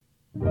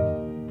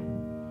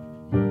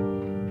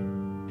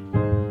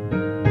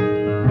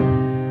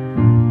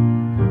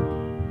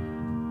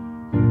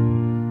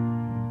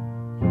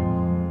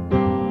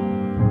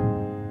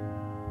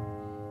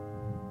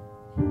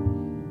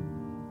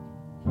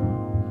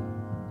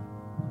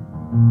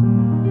Is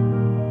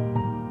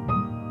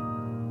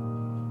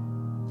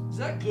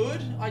that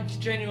good? I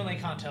genuinely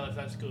can't tell if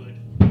that's good.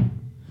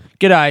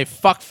 G'day,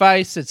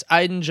 fuckface. It's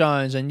Aiden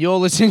Jones, and you're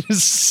listening to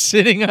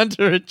Sitting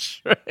Under a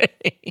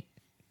Tree.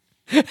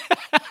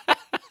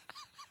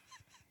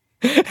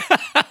 G'day,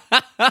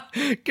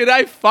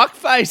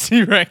 fuckface,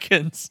 he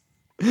reckons.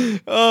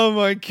 Oh,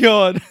 my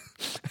God.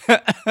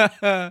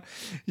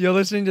 You're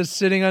listening to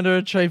Sitting Under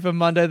a Tree for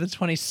Monday, the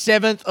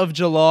 27th of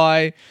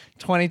July,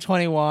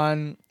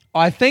 2021.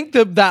 I think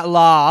that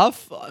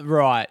laugh,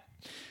 right.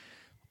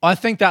 I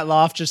think that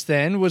laugh just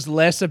then was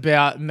less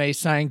about me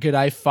saying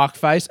g'day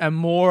fuckface and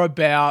more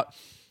about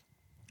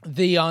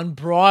the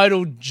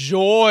unbridled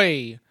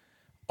joy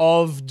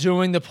of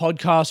doing the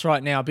podcast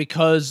right now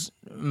because,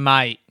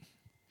 mate,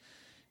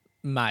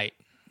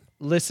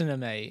 listen to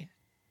me.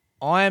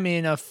 I am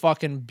in a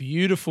fucking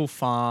beautiful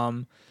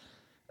farm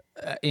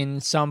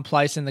in some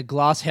place in the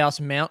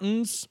Glasshouse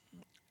Mountains,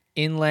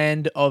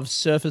 inland of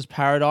Surfers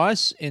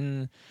Paradise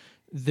in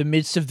the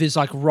midst of this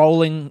like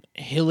rolling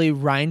hilly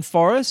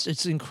rainforest.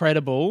 It's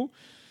incredible.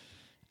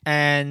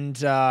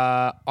 And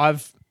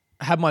I've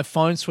had my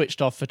phone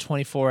switched off for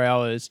 24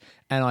 hours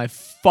and I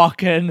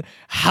fucking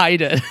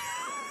hate it.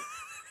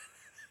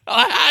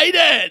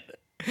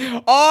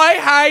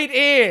 I hate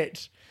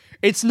it.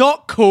 It's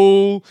not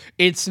cool.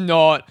 It's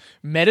not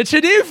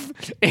meditative.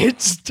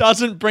 It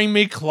doesn't bring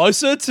me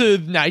closer to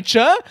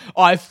nature.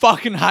 I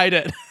fucking hate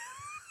it.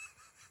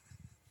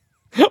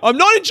 I'm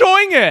not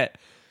enjoying it.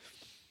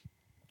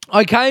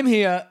 I came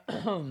here.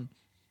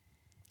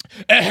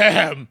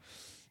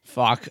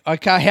 Fuck.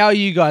 Okay, how are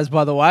you guys,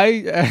 by the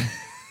way?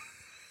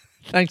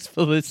 Thanks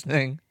for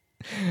listening.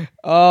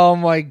 Oh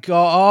my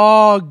God.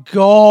 Oh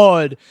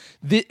God.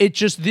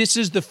 This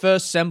is the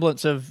first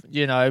semblance of,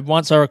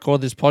 once I record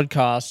this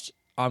podcast,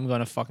 I'm going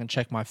to fucking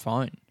check my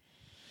phone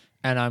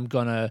and I'm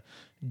going to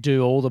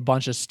do all the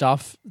bunch of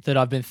stuff that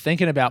I've been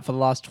thinking about for the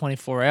last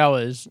 24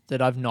 hours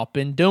that I've not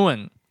been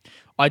doing.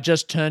 I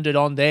just turned it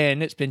on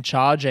then, it's been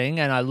charging,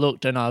 and I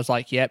looked and I was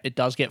like, yep, it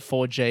does get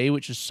 4G,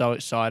 which is so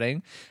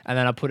exciting. And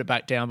then I put it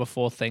back down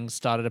before things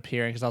started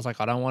appearing because I was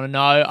like, I don't want to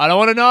know.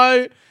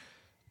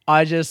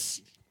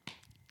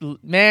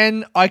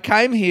 I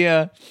came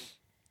here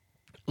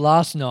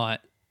last night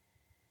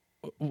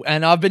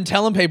and I've been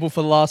telling people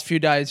for the last few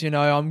days,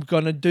 I'm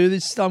going to do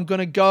this, I'm going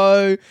to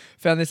go,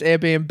 found this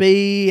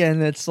Airbnb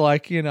and it's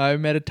like,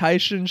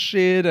 meditation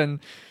shit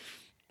and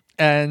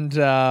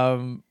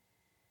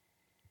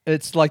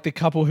it's like the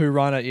couple who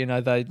run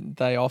it,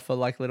 they offer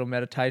like little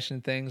meditation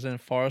things and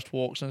forest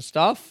walks and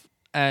stuff.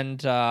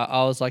 And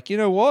I was like, you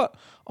know what?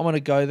 I'm going to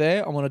go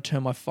there. I'm going to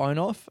turn my phone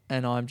off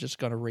and I'm just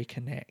going to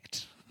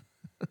reconnect.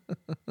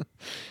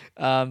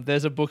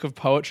 There's a book of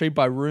poetry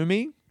by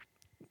Rumi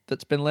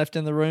that's been left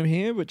in the room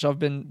here, which I've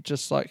been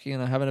just like,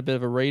 having a bit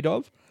of a read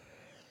of.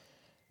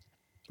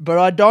 But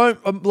I don't,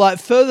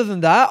 further than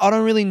that, I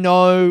don't really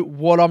know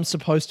what I'm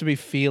supposed to be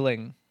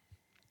feeling.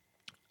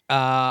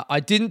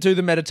 I didn't do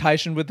the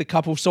meditation with the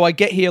couple. So I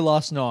get here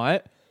last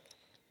night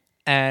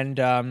and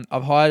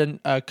I've hired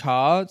a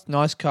car,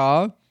 nice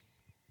car,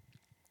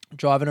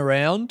 driving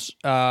around.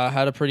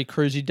 Had a pretty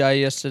cruisy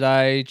day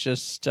yesterday.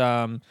 Just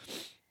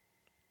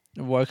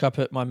woke up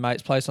at my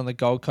mate's place on the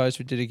Gold Coast.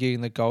 We did a gig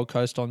in the Gold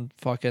Coast on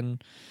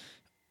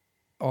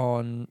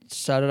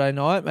Saturday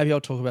night. Maybe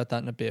I'll talk about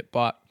that in a bit.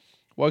 But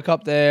woke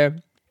up there,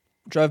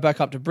 drove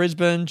back up to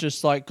Brisbane,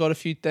 just like got a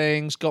few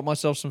things, got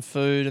myself some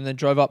food and then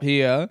drove up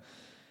here.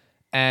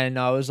 And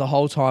I was the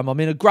whole time, I'm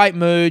in a great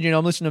mood,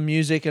 I'm listening to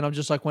music and I'm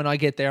just like, when I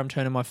get there, I'm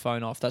turning my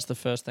phone off. That's the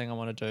first thing I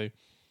want to do.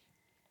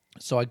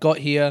 So I got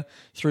here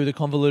through the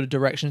convoluted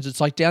directions.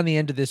 It's like down the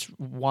end of this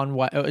one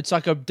way. It's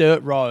like a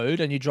dirt road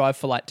and you drive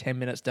for like 10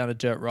 minutes down a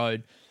dirt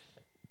road,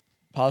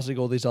 passing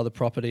all these other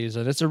properties.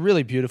 And it's a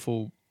really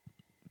beautiful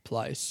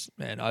place,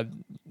 man.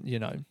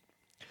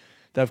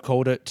 They've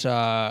called it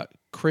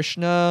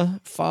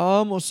Krishna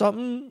Farm or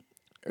something.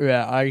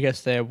 Yeah, I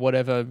guess they're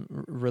whatever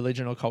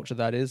religion or culture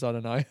that is. I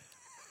don't know.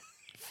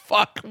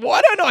 Fuck,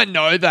 why don't I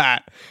know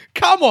that?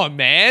 Come on,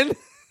 man.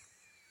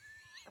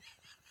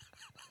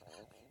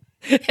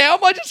 How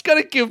am I just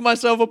going to give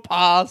myself a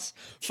pass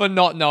for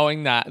not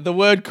knowing that? The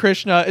word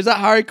Krishna, is that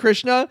Hare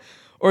Krishna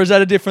or is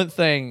that a different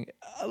thing?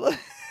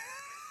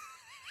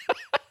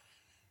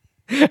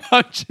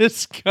 I'm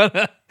just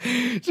gonna,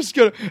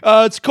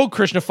 it's called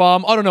Krishna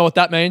Farm. I don't know what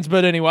that means,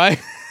 but anyway.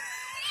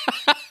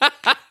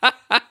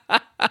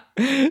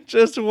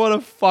 Just what a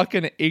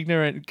fucking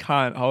ignorant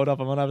cunt. Hold up,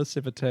 I'm going to have a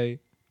sip of tea.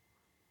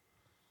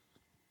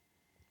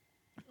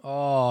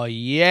 Oh,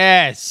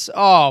 yes.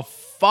 Oh,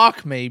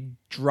 fuck me,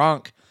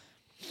 drunk.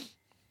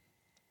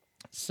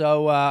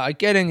 So I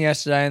get in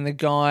yesterday and the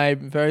guy,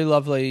 very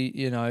lovely,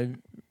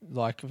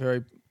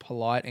 very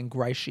polite,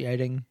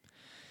 ingratiating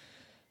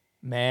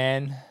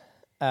man,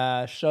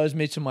 shows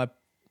me to my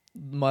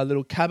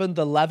little cabin,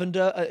 the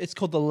Lavender. It's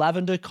called the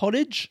Lavender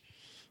Cottage.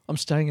 I'm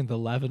staying in the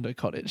Lavender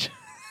Cottage.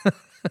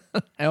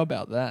 How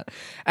about that?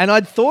 And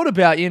I'd thought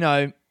about,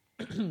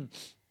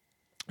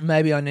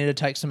 maybe I need to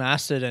take some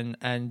acid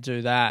and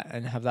do that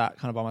and have that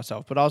kind of by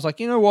myself. But I was like,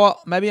 you know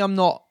what? Maybe I'm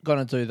not going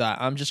to do that.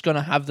 I'm just going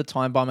to have the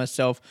time by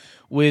myself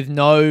with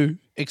no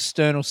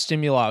external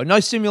stimuli, no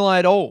stimuli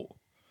at all.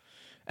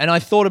 And I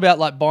thought about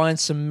like buying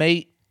some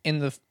meat in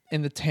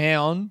the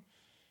town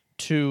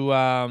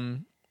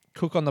to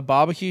cook on the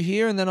barbecue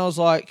here. And then I was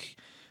like,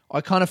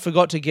 I kind of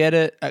forgot to get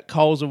it at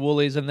Coles or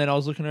Woolies. And then I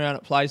was looking around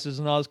at places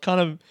and I was kind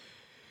of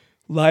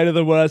later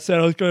than what I said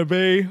I was going to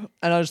be.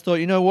 And I just thought,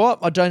 you know what?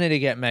 I don't need to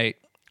get meat.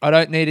 I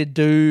don't need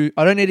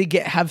to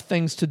have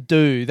things to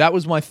do. That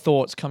was my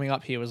thoughts coming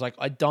up here. Was like,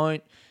 I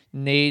don't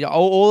need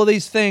all of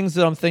these things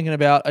that I'm thinking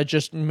about are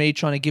just me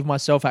trying to give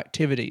myself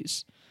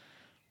activities.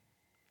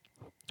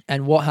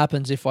 And what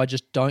happens if I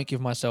just don't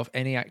give myself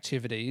any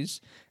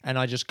activities and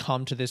I just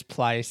come to this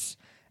place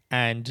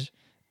and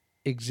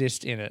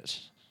exist in it?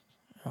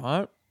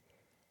 Right?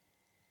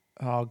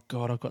 Oh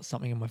God, I've got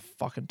something in my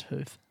fucking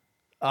tooth.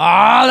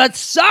 Ah, that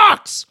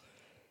sucks.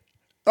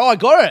 Oh, I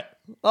got it.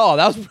 Oh,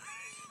 that was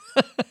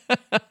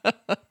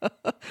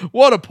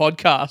what a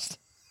podcast.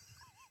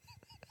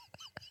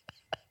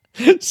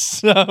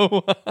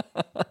 So,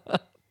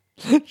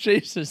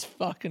 Jesus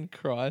fucking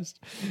Christ.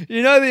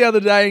 You know, the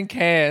other day in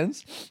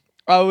Cairns,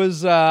 I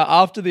was,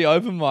 after the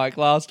open mic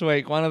last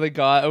week, one of the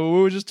guys, we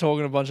were just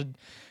talking, a bunch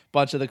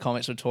of the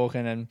comics were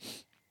talking, and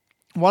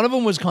one of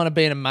them was kind of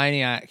being a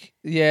maniac.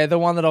 Yeah, the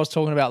one that I was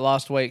talking about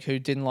last week who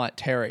didn't like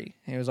Terry.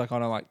 He was like, I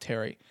don't like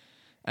Terry.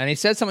 And he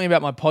said something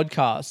about my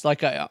podcast.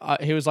 Like,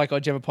 he was like, oh,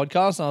 do you have a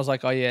podcast? And I was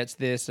like, oh, yeah, it's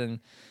this. And,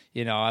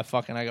 you know, I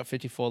got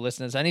 54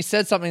 listeners. And he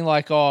said something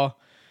like, oh,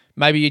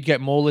 maybe you'd get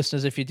more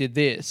listeners if you did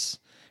this.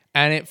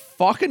 And it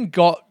fucking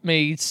got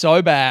me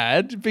so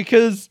bad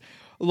because,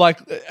 like,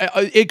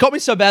 it got me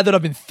so bad that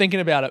I've been thinking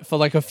about it for,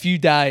 like, a few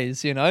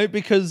days, you know,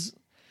 because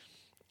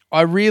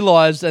I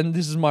realized, and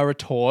this is my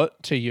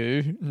retort to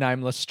you,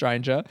 nameless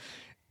stranger,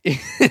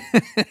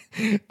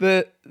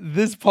 that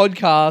this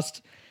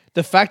podcast,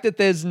 the fact that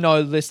there's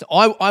no list,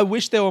 I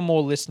wish there were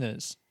more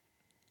listeners,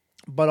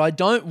 but I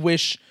don't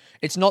wish,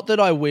 it's not that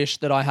I wish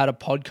that I had a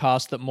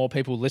podcast that more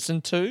people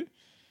listened to.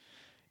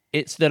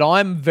 It's that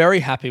I'm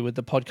very happy with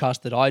the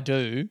podcast that I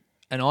do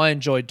and I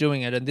enjoy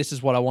doing it and this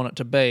is what I want it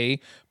to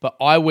be, but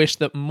I wish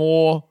that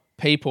more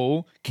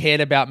people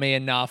cared about me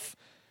enough,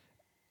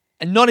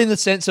 and not in the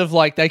sense of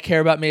like they care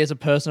about me as a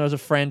person or as a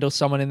friend or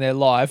someone in their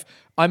life.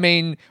 I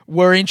mean,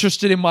 we're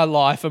interested in my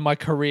life and my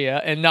career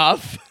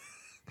enough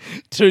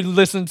to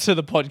listen to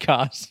the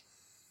podcast.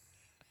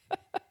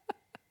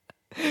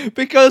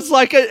 Because,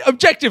 like,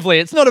 objectively,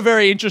 it's not a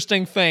very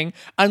interesting thing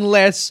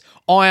unless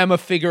I am a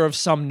figure of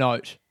some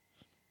note.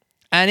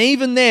 And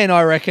even then,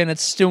 I reckon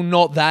it's still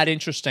not that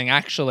interesting,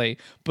 actually.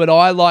 But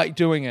I like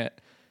doing it.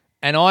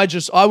 And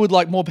I would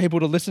like more people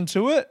to listen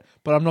to it,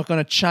 but I'm not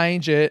going to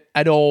change it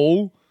at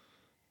all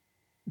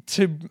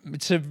to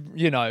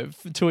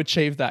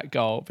achieve that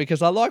goal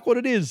because I like what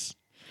it is.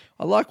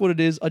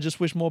 I just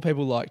wish more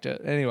people liked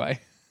it. Anyway.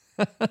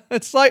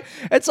 It's like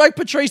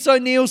Patrice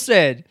O'Neill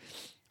said.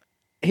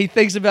 He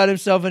thinks about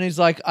himself and he's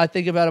like, I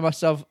think about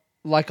myself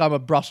like I'm a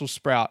Brussels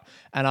sprout.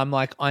 And I'm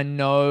like, I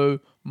know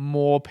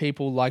more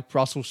people like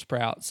Brussels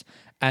sprouts.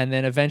 And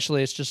then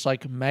eventually it's just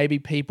like, maybe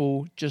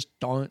people just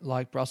don't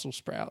like Brussels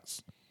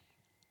sprouts.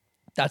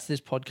 That's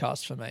this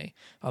podcast for me.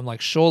 I'm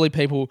like, surely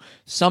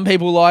some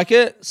people like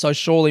it, so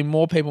surely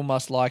more people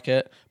must like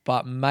it,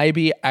 but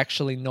maybe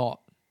actually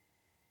not.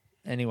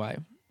 Anyway.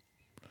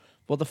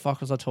 What the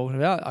fuck was I talking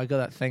about? I got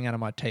that thing out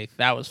of my teeth.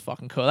 That was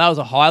fucking cool. That was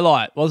a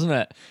highlight, wasn't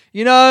it?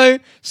 You know,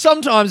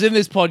 sometimes in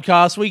this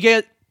podcast, we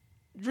get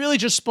really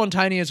just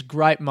spontaneous,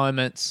 great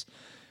moments.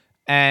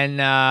 And,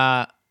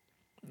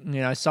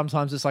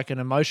 sometimes it's like an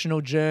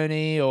emotional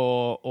journey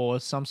or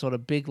some sort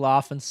of big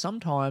laugh. And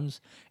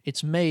sometimes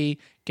it's me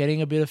getting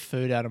a bit of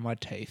food out of my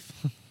teeth.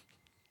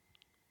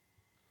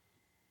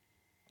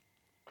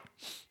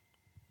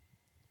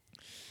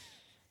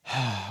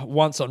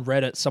 Once on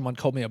Reddit, someone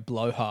called me a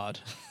blowhard.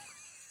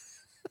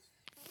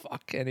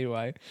 Fuck,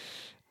 anyway.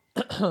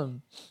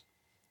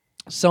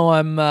 So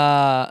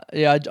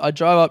I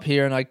drive up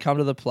here and I come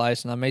to the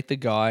place and I meet the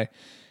guy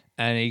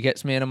and he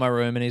gets me into my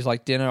room and he's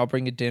like, dinner, I'll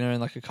bring you dinner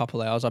in like a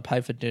couple hours. I pay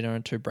for dinner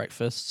and 2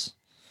 breakfasts.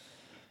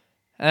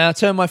 And I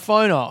turn my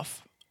phone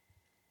off.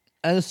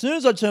 And as soon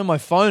as I turned my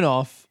phone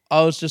off,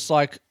 I was just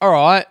like, all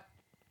right,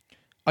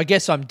 I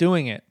guess I'm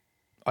doing it.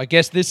 I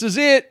guess this is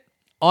it.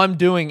 I'm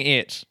doing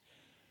it.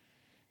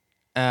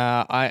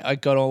 I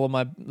got all of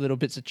my little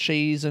bits of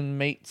cheese and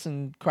meats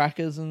and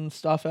crackers and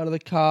stuff out of the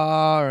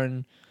car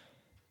and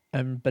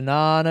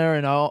banana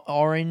and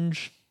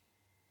orange.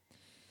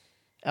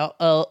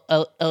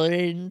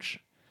 Orange.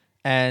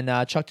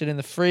 And chucked it in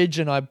the fridge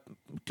and I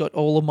got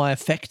all of my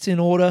effects in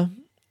order.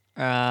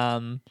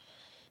 And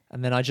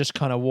then I just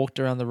kind of walked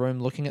around the room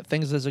looking at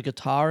things. There's a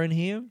guitar in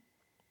here.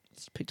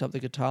 Just picked up the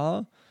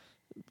guitar,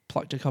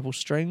 plucked a couple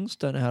strings,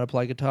 don't know how to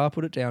play guitar,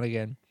 put it down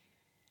again.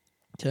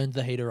 Turned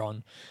the heater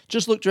on.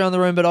 Just looked around the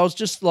room, but I was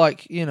just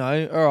like, all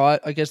right,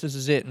 I guess this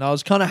is it. And I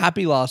was kind of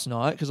happy last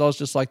night because I was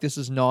just like, this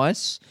is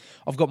nice.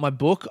 I've got my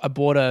book. I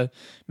bought a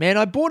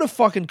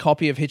fucking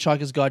copy of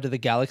Hitchhiker's Guide to the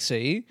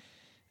Galaxy.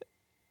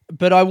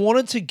 But I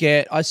wanted to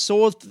get, I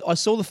saw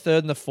the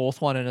third and the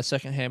fourth one in a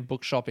secondhand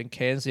bookshop in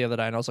Cairns the other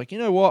day. And I was like, you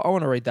know what? I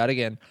want to read that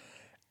again.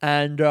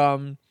 And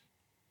but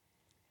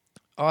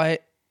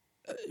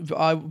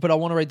I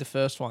want to read the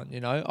first one,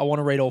 I want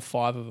to read all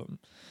 5 of them.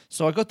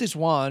 So I got this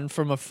one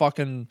from a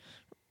fucking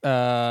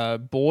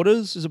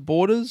Borders. Is it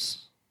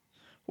Borders?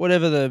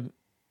 Whatever the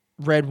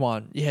red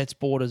one. Yeah, it's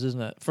Borders,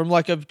 isn't it? From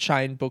like a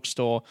chain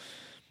bookstore.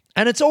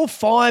 And it's all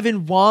 5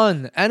 in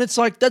 1. And it's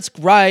like, that's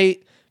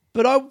great.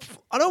 But I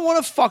don't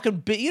want to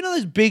fucking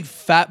those big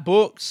fat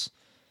books.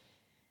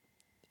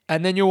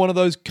 And then you're one of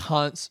those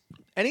cunts.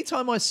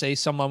 Anytime I see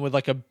someone with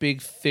like a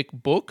big thick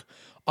book,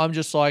 I'm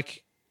just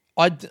like,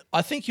 I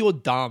think you're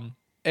dumb.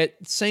 It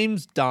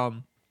seems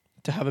dumb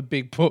to have a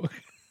big book.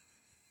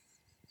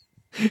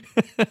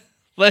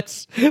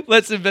 Let's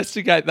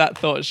investigate that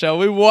thought, shall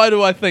we? Why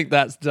do I think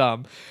that's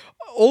dumb?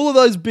 All of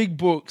those big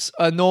books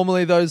are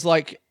normally those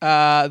like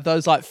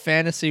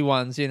fantasy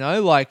ones,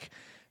 like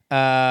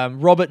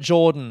Robert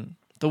Jordan,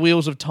 The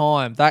Wheels of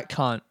Time, that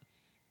cunt.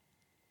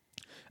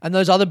 And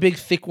those other big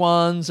thick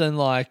ones and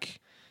like,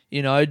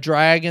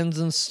 dragons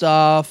and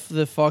stuff,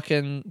 the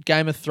fucking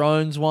Game of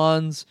Thrones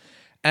ones.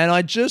 And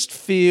I just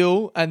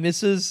feel, and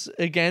this is,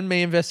 again,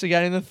 me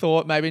investigating the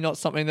thought, maybe not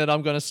something that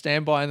I'm going to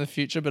stand by in the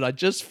future, but I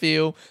just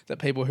feel that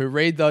people who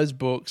read those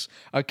books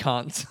are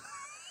cunts.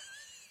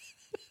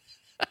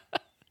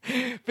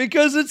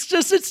 Because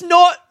it's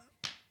not,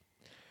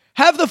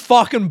 have the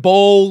fucking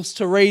balls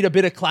to read a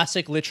bit of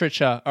classic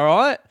literature, all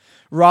right?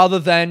 Rather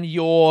than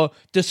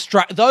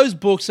those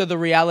books are the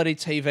reality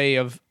TV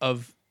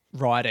of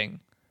writing.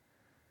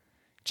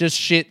 Just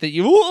shit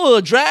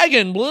that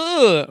dragon,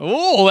 blah.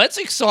 Oh, that's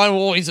exciting.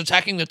 Oh, he's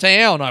attacking the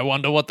town. I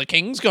wonder what the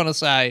king's going to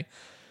say.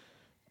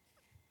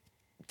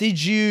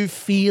 Did you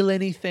feel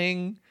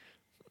anything?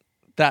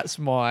 That's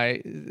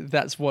my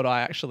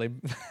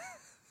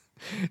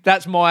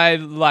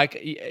like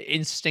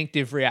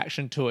instinctive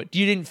reaction to it.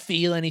 You didn't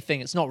feel anything.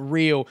 It's not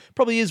real.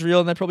 Probably is real,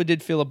 and they probably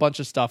did feel a bunch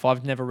of stuff.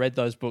 I've never read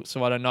those books,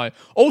 so I don't know.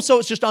 Also,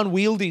 it's just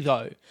unwieldy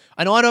though.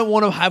 And I don't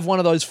want to have one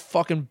of those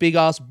fucking big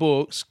ass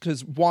books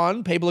because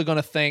 1, people are going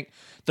to think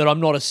that I'm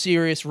not a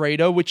serious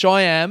reader, which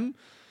I am.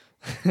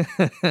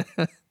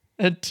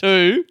 And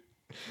 2,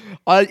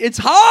 it's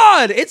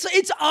hard.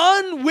 It's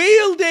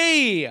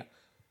unwieldy.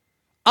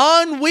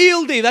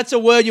 Unwieldy. That's a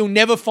word you'll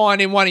never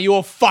find in one of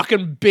your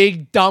fucking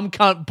big dumb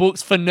cunt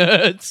books for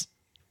nerds.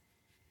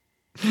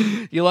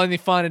 You'll only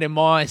find it in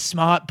my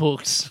smart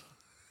books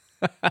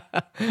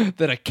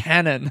that are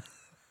canon.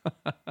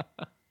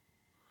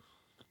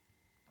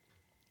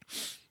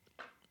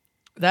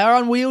 They're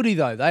unwieldy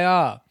though. They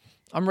are.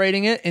 I'm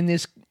reading it in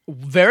this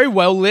very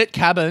well lit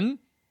cabin,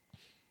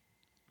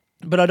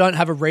 but I don't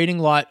have a reading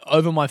light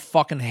over my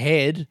fucking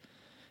head.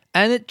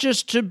 And it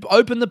just to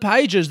open the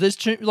pages, there's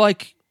too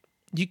like.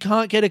 You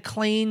can't get a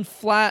clean,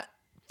 flat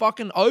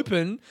fucking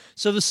open,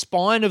 so the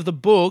spine of the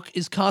book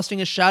is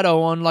casting a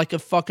shadow on like a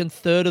fucking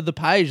third of the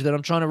page that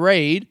I'm trying to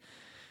read.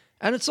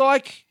 And it's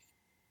like,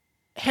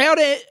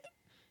 it's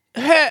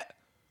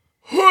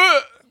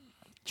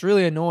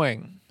really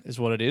annoying is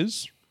what it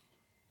is.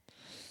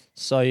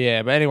 So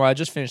yeah, but anyway, I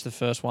just finished the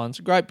first one. It's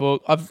a great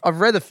book. I've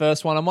read the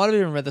first one. I might have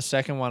even read the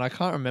second one. I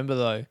can't remember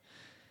though.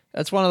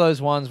 That's one of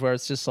those ones where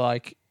it's just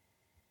like,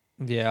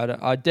 yeah,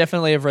 I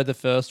definitely have read the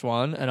first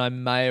one, and I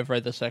may have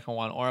read the second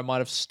one, or I might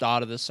have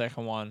started the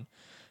second one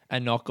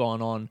and not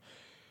gone on.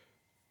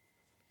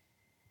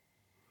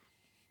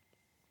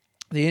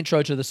 The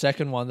intro to the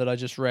second one that I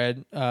just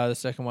read, the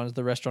second one is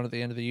The Restaurant at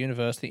the End of the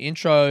Universe. The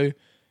intro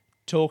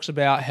talks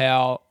about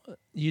how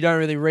you don't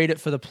really read it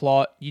for the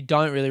plot, you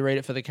don't really read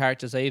it for the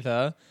characters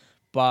either,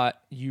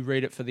 but you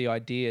read it for the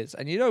ideas.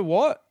 And you know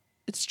what?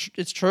 It's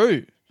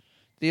true.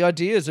 The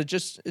ideas are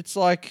just,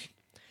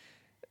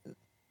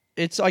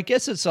 I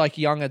guess it's like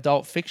young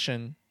adult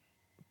fiction,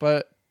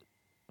 but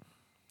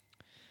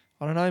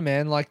I don't know,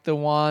 man. Like the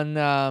one,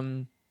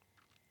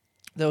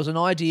 there was an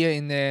idea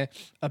in there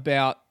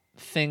about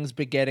things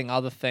begetting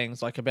other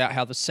things, like about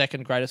how the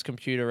second greatest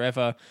computer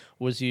ever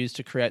was used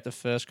to create the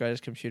first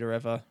greatest computer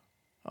ever.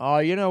 Oh,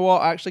 you know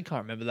what? I actually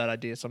can't remember that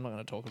idea, so I'm not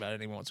going to talk about it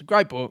anymore. It's a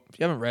great book. If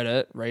you haven't read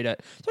it, read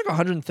it. It's like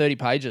 130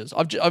 pages.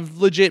 I've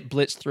legit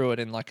blitzed through it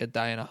in like a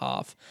day and a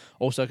half.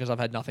 Also, because I've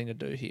had nothing to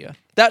do here.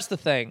 That's the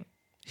thing.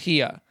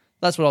 Here.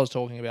 That's what I was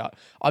talking about.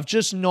 I've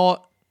just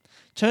not...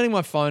 Turning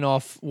my phone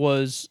off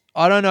was...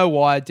 I don't know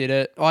why I did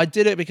it. I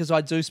did it because I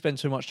do spend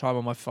too much time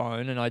on my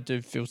phone and I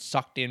do feel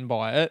sucked in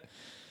by it.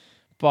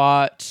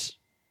 But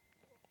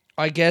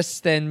I guess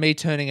then me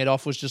turning it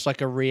off was just like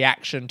a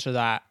reaction to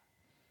that.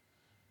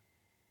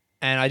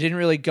 And I didn't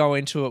really go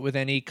into it with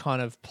any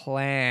kind of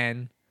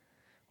plan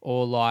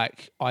or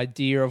like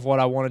idea of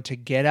what I wanted to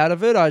get out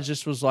of it. I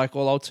just was like,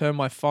 well, I'll turn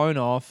my phone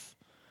off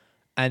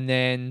and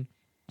then,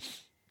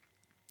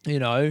 you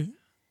know,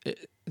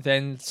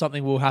 then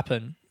something will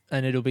happen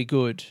and it'll be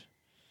good.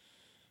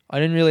 I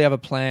didn't really have a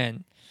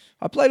plan.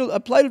 I played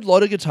a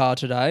lot of guitar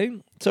today.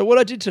 So what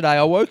I did today,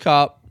 I woke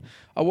up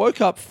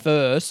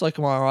first, like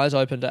my eyes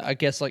opened at, I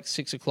guess, like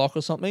 6 o'clock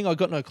or something. I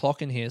got no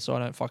clock in here, so I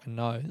don't fucking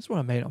know. This is what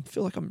I mean. I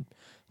feel like I'm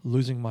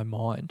losing my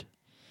mind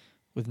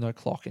with no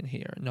clock in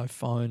here, and no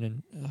phone,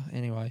 and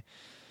anyway.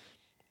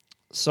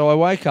 So I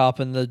wake up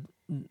and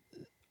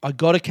I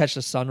got to catch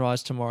the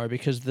sunrise tomorrow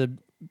because the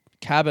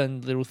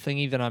cabin little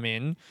thingy that I'm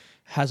in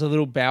has a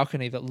little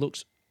balcony that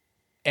looks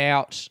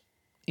out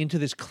into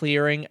this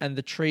clearing, and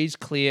the trees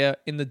clear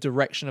in the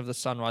direction of the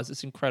sunrise.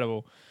 It's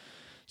incredible.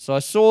 So I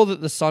saw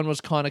that the sun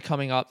was kind of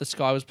coming up. The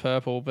sky was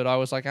purple, but I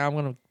was like, I'm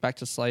going to back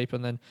to sleep.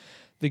 And then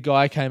the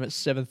guy came at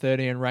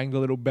 7:30 and rang the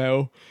little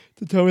bell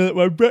to tell me that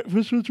my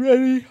breakfast was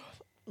ready.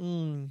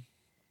 To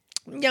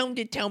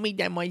tell me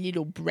that my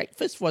little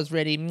breakfast was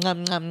ready.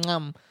 Nom, nom,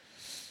 nom.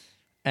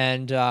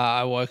 And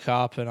I woke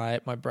up and I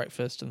ate my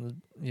breakfast,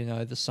 and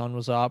the sun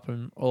was up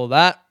and all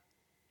that.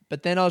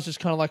 But then I was just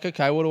kind of like,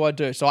 okay, what do I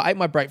do? So I ate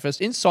my breakfast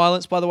in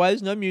silence, by the way.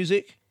 There's no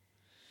music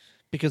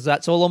because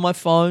that's all on my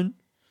phone.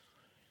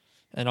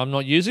 And I'm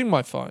not using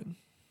my phone.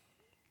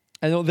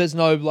 And there's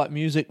no like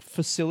music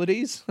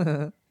facilities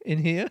in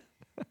here.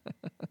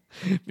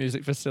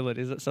 Music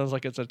facilities. It sounds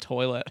like it's a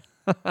toilet.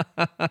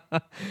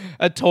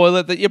 A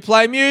toilet that you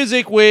play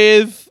music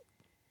with.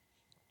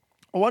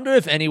 I wonder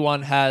if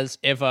anyone has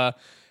ever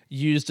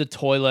used a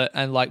toilet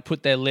and like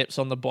put their lips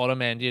on the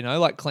bottom end,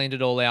 like cleaned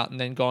it all out and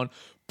then gone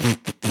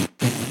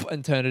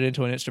and turned it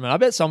into an instrument. I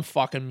bet some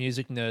fucking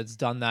music nerd's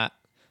done that.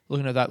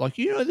 Looking at that, like,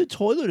 the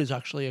toilet is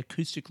actually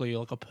acoustically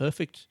like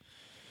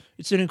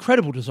it's an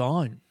incredible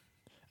design.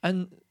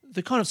 And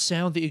the kind of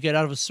sound that you get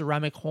out of a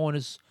ceramic horn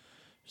is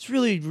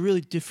really,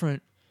 really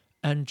different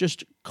and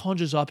just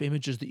conjures up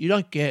images that you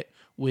don't get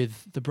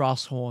with the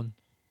brass horn.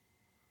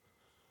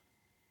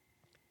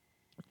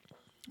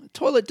 The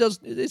toilet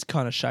is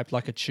kind of shaped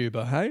like a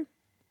tuba, hey?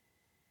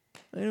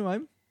 Anyway,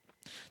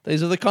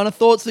 these are the kind of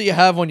thoughts that you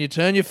have when you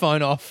turn your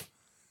phone off.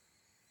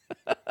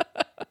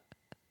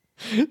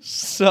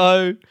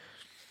 So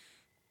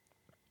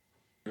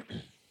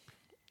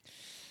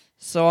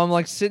I'm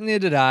like sitting here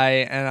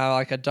today, and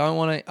I don't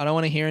want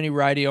to hear any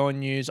radio or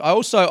news. I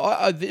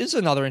also, this is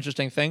another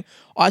interesting thing.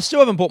 I still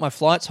haven't bought my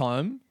flights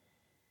home.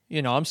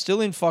 I'm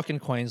still in fucking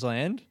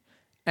Queensland,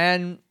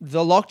 and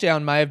the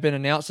lockdown may have been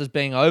announced as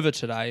being over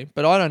today,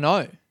 but I don't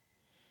know.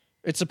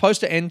 It's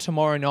supposed to end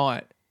tomorrow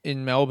night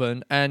in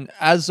Melbourne, and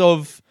as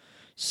of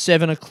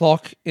 7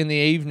 o'clock in the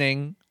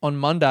evening on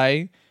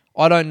Monday,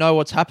 I don't know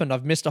what's happened.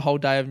 I've missed a whole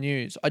day of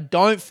news. I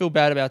don't feel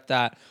bad about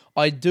that.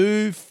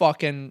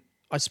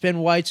 I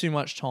spend way too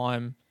much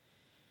time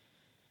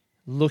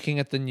looking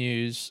at the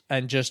news,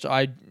 and just,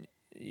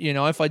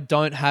 if I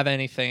don't have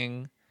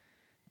anything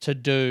to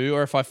do,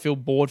 or if I feel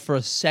bored for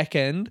a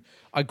second,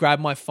 I grab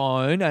my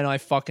phone and I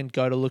fucking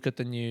go to look at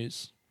the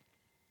news.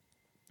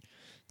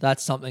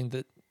 That's something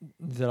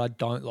that I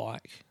don't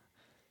like.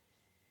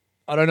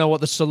 I don't know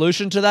what the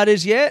solution to that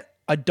is yet.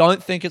 I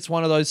don't think it's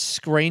one of those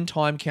screen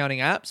time counting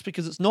apps,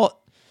 because it's not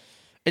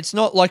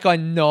like I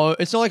know.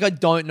 It's not like I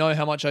don't know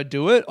how much I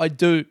do it. I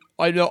do.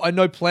 I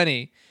know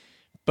plenty,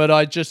 but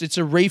it's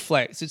a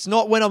reflex. It's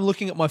not when I'm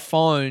looking at my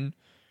phone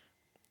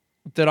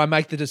that I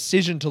make the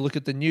decision to look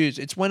at the news.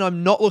 It's when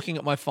I'm not looking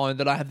at my phone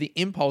that I have the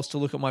impulse to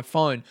look at my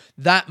phone.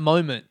 That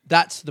moment,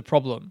 that's the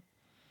problem.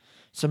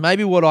 So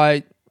maybe what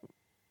I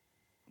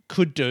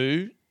could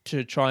do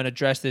to try and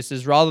address this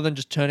is, rather than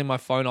just turning my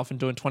phone off and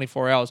doing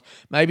 24 hours,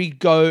 maybe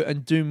go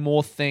and do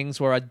more things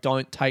where I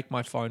don't take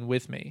my phone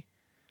with me.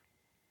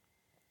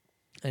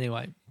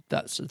 Anyway,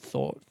 that's a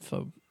thought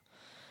for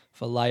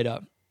later.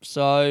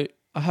 So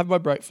I have my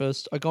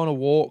breakfast. I go on a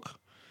walk.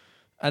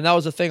 And that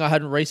was the thing. I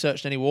hadn't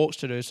researched any walks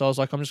to do. So I was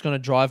like, I'm just going to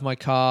drive my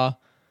car,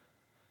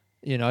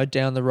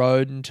 down the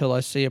road until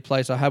I see a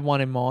place. I had one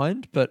in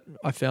mind, but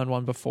I found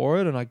one before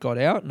it, and I got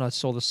out and I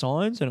saw the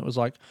signs, and it was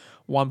like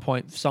 1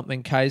 point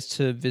something Ks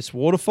to this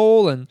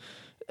waterfall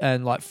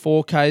and like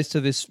 4 Ks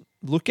to this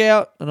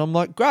lookout. And I'm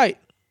like, great.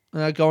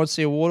 And I go and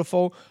see a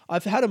waterfall.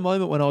 I've had a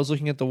moment when I was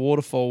looking at the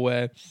waterfall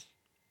where,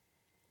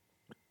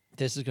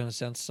 this is going to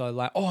sound so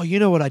lame. Oh, you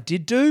know what I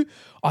did do?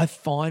 I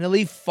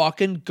finally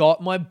fucking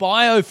got my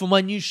bio for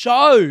my new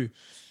show.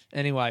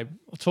 Anyway,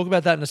 I'll talk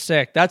about that in a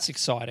sec. That's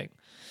exciting.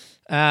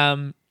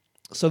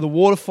 So the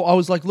waterfall, I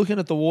was like looking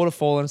at the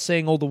waterfall and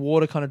seeing all the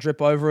water kind of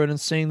drip over it, and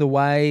seeing the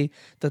way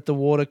that the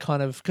water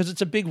kind of, because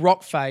it's a big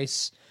rock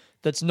face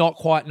that's not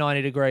quite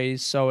 90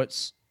 degrees. So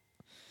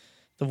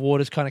the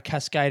water's kind of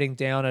cascading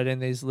down it in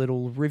these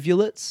little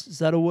rivulets. Is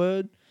that a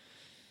word?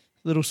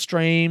 Little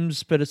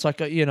streams, but it's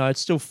like,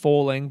 it's still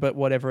falling, but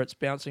whatever, it's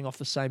bouncing off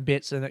the same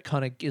bits, and it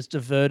kind of is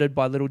diverted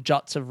by little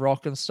juts of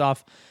rock and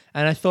stuff.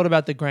 And I thought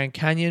about the Grand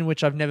Canyon,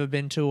 which I've never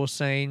been to or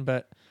seen,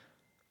 but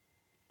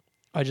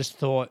I just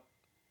thought,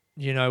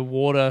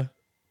 water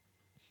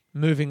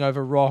moving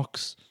over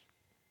rocks,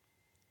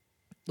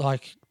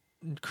 like,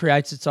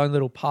 creates its own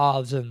little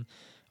paths, and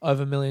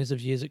over millions of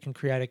years it can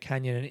create a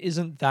canyon. And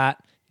isn't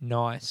that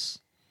nice?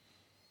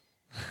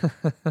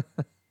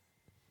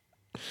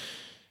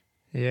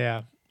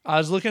 Yeah. I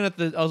was looking at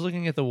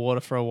the water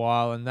for a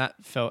while, and at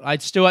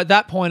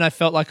that point I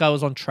felt like I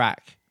was on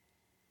track.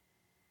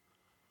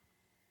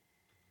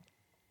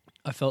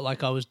 I felt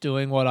like I was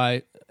doing what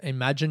I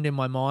imagined in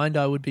my mind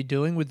I would be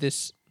doing with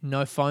this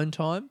no phone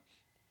time,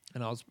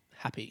 and I was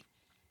happy.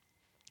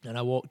 And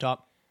I walked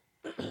up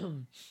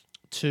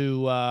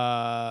to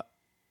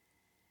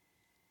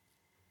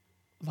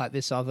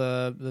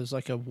there's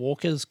like a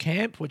walkers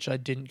camp, which I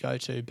didn't go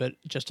to, but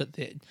just at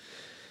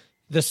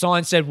the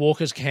sign said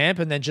walkers camp,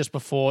 and then just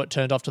before it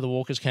turned off to the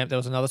walkers camp, there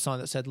was another sign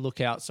that said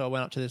lookout. So I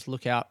went up to this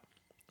lookout,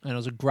 and it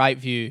was a great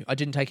view. I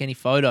didn't take any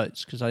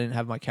photos because I didn't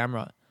have my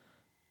camera,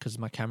 because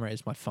my camera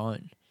is my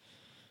phone.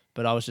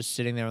 But I was just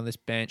sitting there on this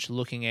bench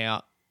looking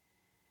out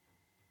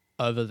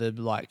over the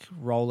like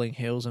rolling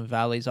hills and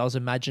valleys. I was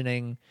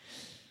imagining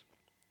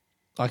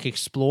like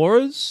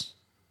explorers.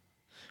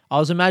 I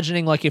was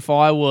imagining like if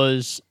I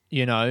was,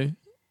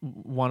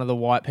 one of the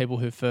white people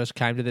who first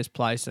came to this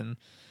place and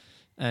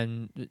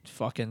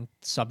fucking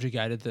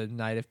subjugated the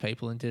native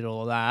people and did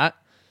all of that,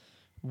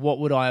 what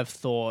would I have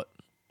thought?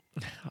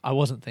 I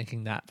wasn't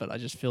thinking that, but I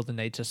just feel the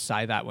need to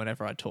say that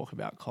whenever I talk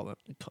about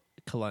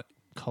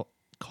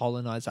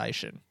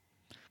colonization.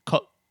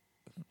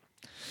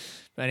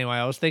 But anyway,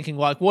 I was thinking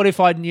like, what if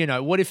I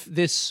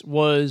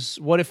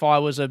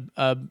was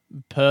a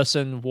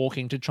person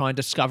walking to try and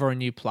discover a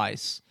new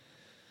place,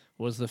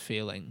 was the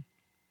feeling.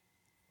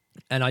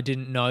 And I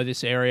didn't know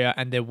this area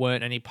and there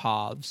weren't any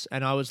paths.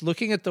 And I was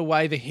looking at the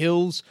way the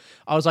hills,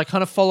 I was like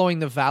kind of following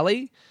the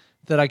valley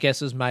that I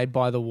guess is made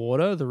by the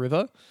water, the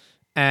river,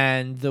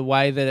 and the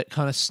way that it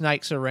kind of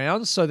snakes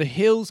around. So the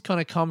hills kind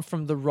of come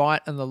from the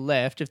right and the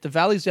left. If the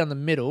valley's down the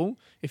middle,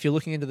 if you're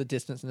looking into the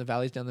distance and the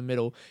valley's down the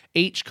middle,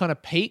 each kind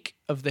of peak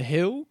of the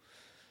hill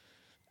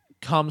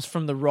comes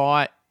from the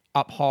right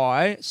up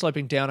high,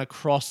 sloping down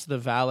across the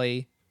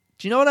valley.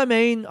 Do you know what I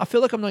mean? I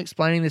feel like I'm not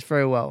explaining this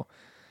very well.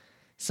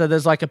 So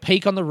there's like a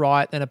peak on the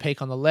right, then a peak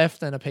on the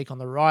left, then a peak on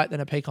the right, then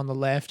a peak on the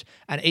left.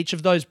 And each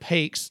of those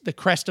peaks, the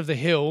crest of the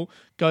hill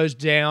goes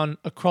down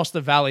across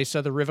the valley.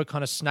 So the river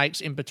kind of snakes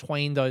in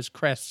between those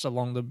crests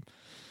along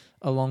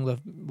the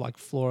like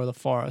floor of the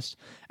forest.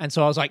 And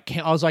so I was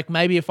like,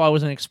 maybe if I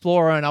was an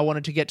explorer and I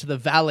wanted to get to the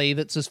valley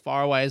that's as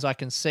far away as I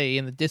can see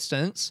in the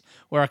distance,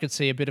 where I could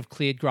see a bit of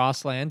cleared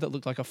grassland that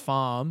looked like a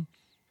farm,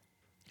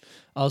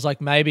 I was like,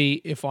 maybe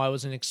if I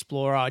was an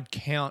explorer, I'd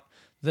count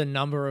the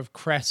number of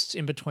crests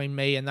in between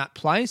me and that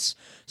place.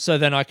 So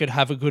then I could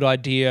have a good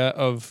idea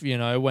of,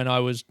 when I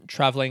was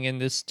traveling in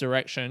this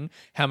direction,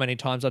 how many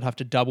times I'd have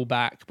to double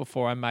back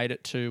before I made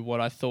it to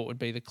what I thought would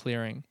be the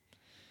clearing.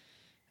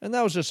 And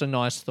that was just a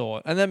nice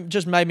thought. And then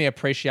just made me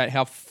appreciate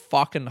how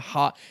fucking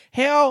hard,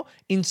 how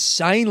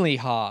insanely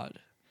hard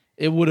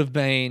it would have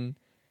been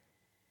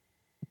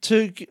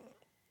to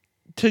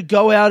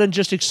go out and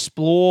just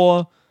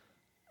explore.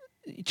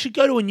 You should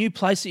go to a new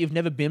place that you've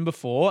never been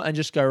before and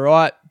just go,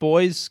 right,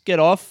 boys, get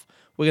off.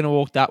 We're going to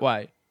walk that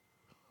way.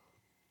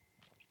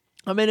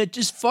 I mean, it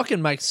just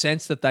fucking makes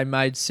sense that they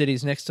made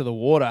cities next to the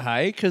water,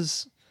 hey?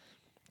 Because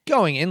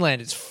going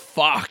inland is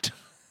fucked.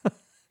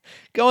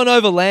 Going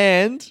over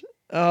land,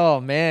 oh,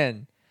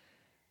 man.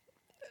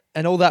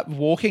 And all that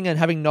walking and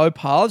having no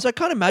paths, I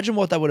can't imagine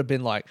what that would have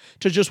been like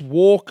to just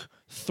walk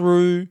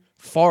through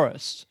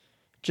forest,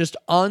 just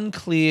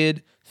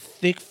uncleared,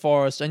 thick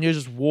forest, and you're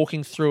just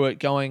walking through it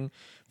going,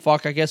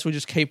 fuck, I guess we'll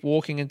just keep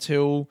walking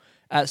until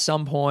at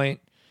some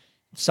point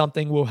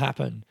something will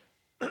happen.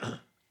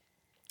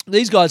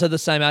 These guys had the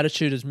same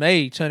attitude as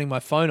me, turning my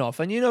phone off.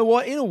 And you know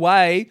what? In a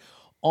way,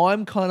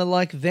 I'm kind of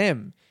like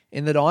them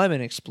in that I'm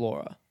an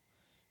explorer,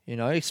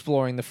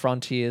 exploring the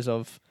frontiers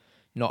of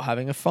not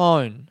having a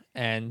phone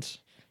and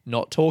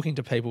not talking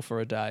to people for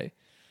a day.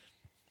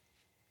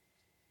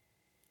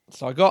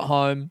 So I got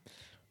home.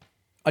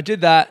 I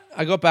did that.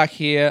 I got back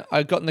here.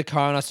 I got in the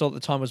car and I saw at the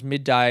time was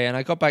midday, and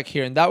I got back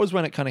here, and that was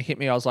when it kind of hit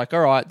me. I was like,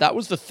 all right, that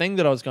was the thing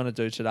that I was going to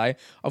do today.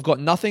 I've got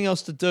nothing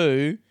else to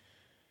do.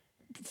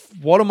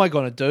 What am I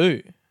going to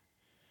do?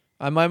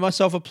 I made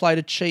myself a plate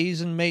of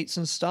cheese and meats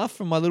and stuff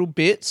from my little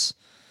bits,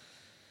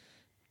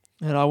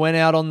 and I went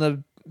out on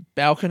the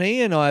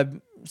balcony and I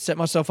set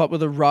myself up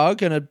with a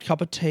rug and a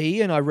cup of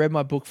tea, and I read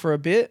my book for a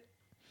bit,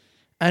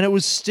 and it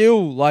was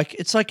still like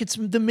it's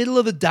the middle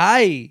of the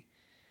day.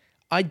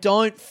 I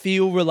don't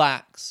feel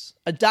relaxed.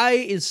 A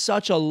day is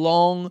such a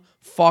long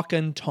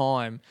fucking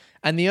time.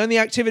 And the only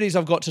activities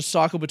I've got to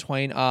cycle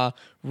between are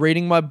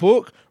reading my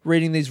book,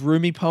 reading these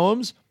Rumi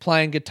poems,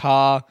 playing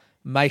guitar,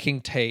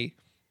 making tea.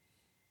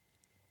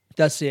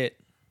 That's it.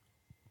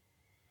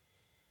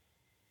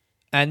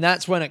 And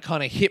that's when it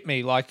kind of hit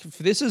me like,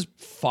 this is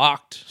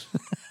fucked.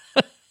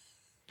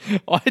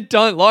 I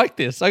don't like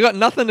this. I got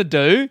nothing to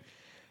do.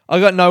 I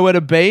got nowhere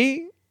to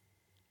be.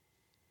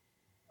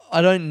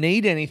 I don't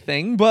need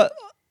anything, but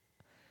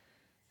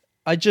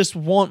I just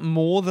want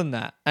more than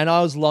that. And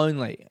I was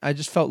lonely. I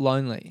just felt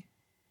lonely.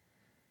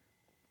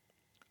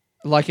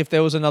 Like if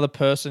there was another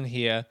person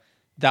here,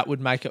 that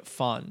would make it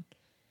fun.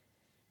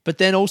 But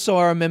then also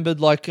I remembered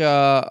like,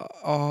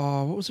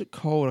 what was it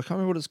called? I can't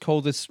remember what it's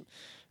called. This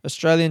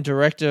Australian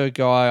director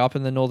guy up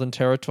in the Northern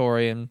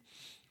Territory, and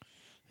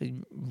he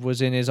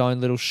was in his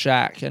own little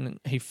shack and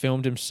he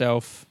filmed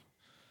himself,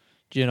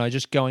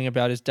 just going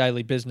about his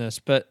daily business.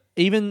 But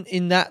even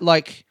in that,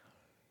 like,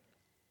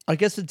 I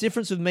guess the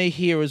difference with me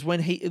here is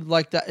when he,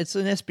 like that, it's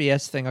an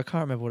SBS thing. I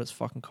can't remember what it's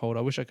fucking called.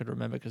 I wish I could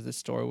remember because this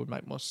story would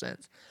make more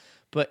sense.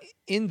 But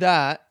in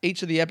that,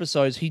 each of the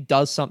episodes, he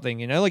does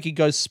something, like he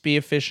goes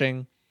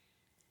spearfishing,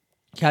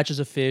 catches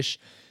a fish,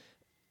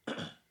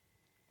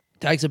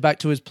 takes it back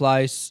to his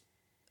place,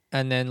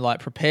 and then like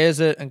prepares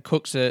it and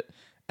cooks it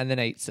and then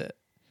eats it.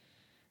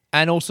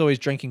 And also he's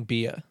drinking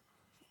beer,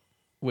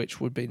 which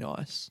would be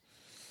nice.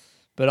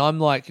 But I'm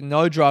like,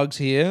 no drugs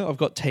here. I've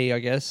got tea, I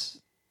guess,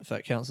 if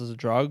that counts as a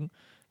drug.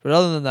 But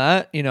other than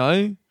that,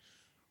 and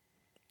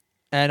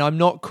I'm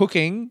not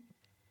cooking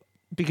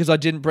because I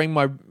didn't bring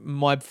I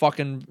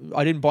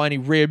didn't buy any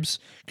ribs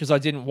because I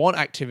didn't want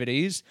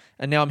activities.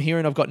 And now I'm here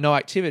and I've got no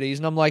activities.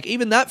 And I'm like,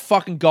 even that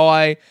fucking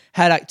guy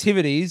had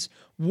activities.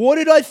 What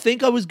did I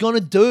think I was going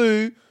to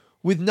do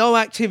with no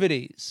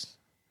activities?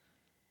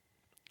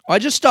 I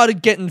just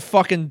started getting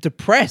fucking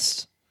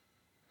depressed.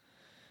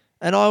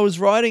 And I was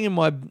writing in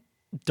my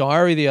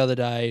diary the other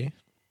day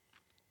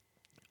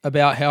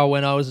about how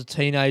when I was a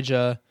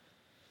teenager,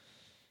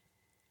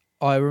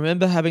 I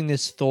remember having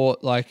this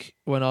thought, like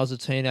when I was a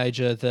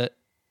teenager, that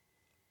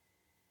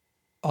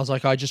I was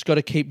like, I just got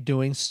to keep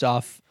doing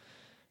stuff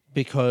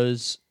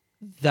because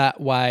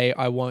that way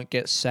I won't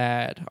get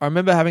sad. I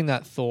remember having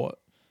that thought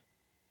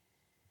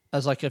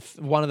as like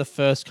one of the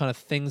first kind of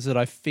things that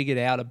I figured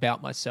out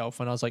about myself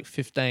when I was like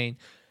 15.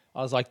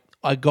 I was like,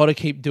 I got to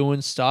keep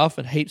doing stuff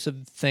and heaps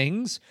of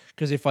things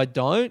because if I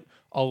don't,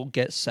 I'll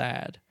get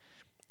sad.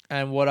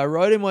 And what I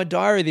wrote in my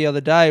diary the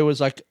other day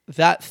was like,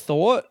 that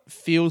thought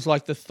feels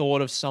like the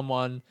thought of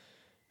someone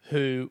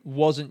who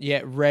wasn't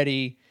yet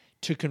ready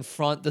to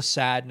confront the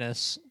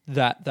sadness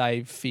that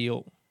they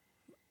feel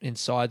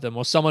inside them,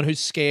 or someone who's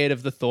scared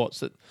of the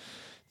thoughts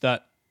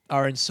that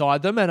are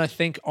inside them. And I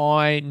think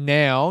I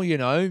now,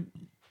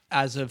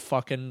 as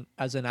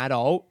an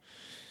adult,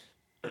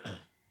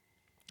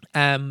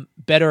 am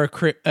better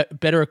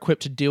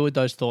equipped to deal with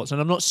those thoughts. And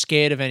I'm not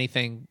scared of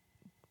anything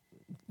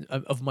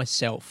of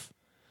myself.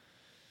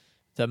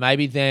 So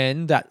maybe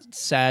then that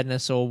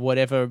sadness or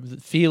whatever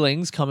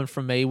feelings coming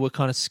from me were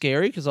kind of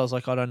scary because I was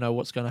like, I don't know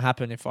what's going to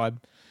happen if I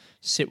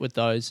sit with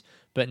those.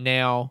 But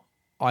now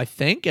I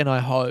think and I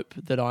hope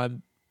that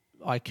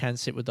I can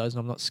sit with those and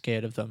I'm not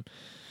scared of them.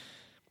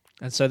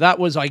 And so that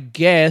was, I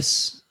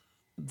guess,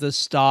 the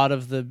start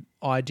of the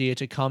idea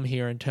to come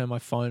here and turn my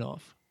phone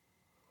off.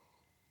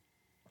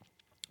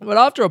 But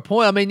after a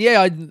point, I mean,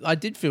 yeah, I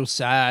did feel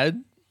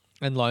sad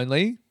and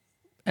lonely.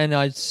 And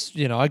I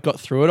got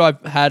through it.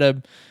 I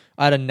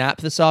had a nap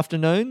this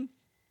afternoon,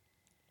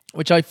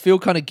 which I feel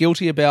kind of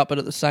guilty about. But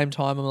at the same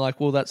time, I'm like,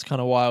 well, that's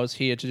kind of why I was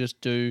here, to just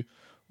do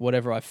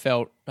whatever I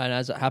felt. And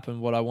as it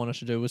happened, what I wanted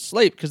to do was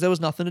sleep because there was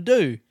nothing to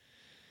do.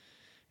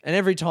 And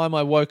every time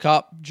I woke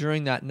up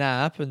during that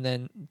nap and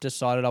then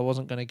decided I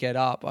wasn't going to get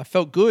up, I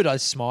felt good. I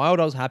smiled.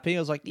 I was happy. I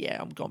was like, yeah,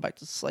 I'm going back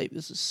to sleep.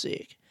 This is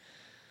sick.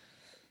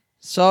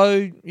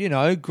 So,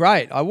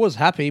 great. I was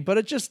happy, but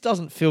it just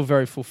doesn't feel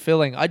very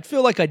fulfilling. I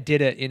feel like I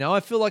did it, I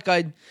feel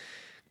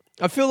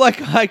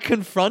like I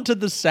confronted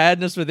the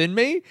sadness within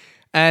me,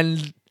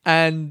 and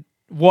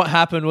what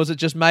happened was it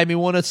just made me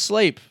want to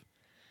sleep.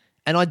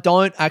 And I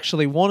don't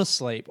actually want to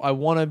sleep. I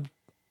want to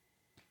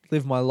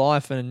live my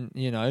life and,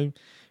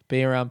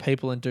 be around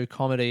people and do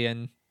comedy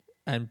and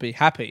be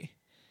happy.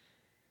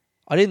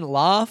 I didn't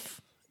laugh.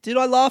 Did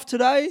I laugh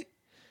today?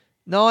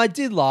 No, I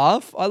did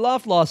laugh. I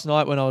laughed last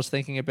night when I was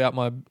thinking about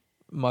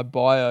my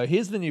bio.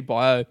 Here's the new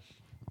bio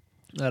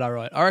that I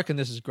wrote. I reckon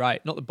this is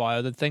great. Not the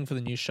bio, the thing for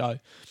the new show.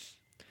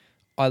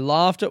 I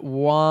laughed at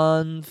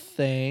one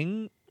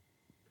thing,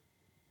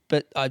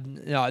 but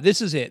this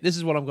is it. This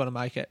is what I'm going to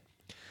make it.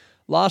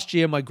 Last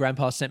year, my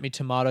grandpa sent me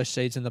tomato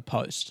seeds in the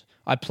post.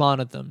 I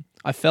planted them.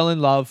 I fell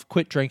in love,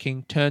 quit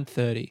drinking, turned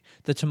 30.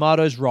 The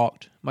tomatoes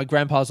rocked. My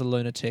grandpa's a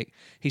lunatic.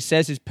 He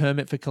says his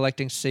permit for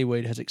collecting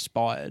seaweed has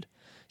expired.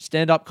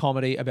 Stand-up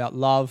comedy about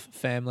love,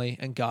 family,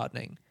 and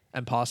gardening,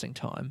 and passing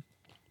time.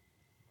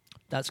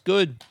 That's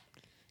good.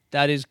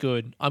 That is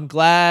good. I'm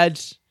glad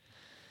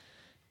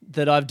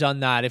that I've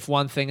done that. If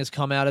one thing has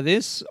come out of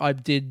this, I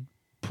did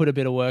put a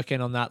bit of work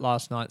in on that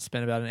last night,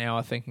 spent about an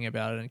hour thinking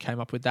about it and came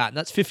up with that. And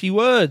that's 50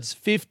 words.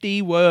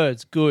 50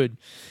 words. Good.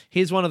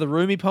 Here's one of the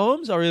Rumi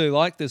poems. I really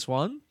like this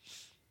one.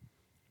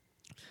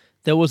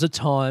 There was a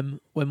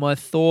time when my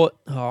thought...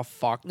 Oh,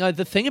 fuck. No,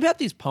 the thing about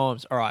these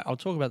poems... All right, I'll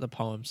talk about the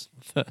poems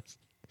first.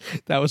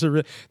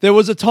 There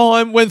was a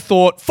time when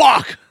thought...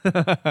 Fuck!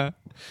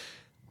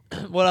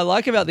 What I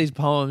like about these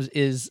poems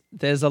is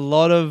there's a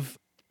lot of...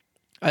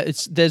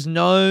 It's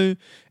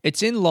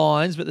in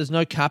lines, but there's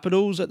no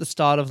capitals at the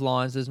start of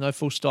lines. There's no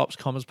full stops,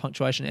 commas,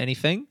 punctuation,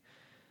 anything.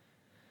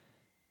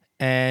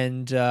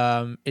 And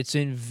it's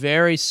in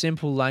very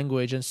simple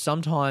language, and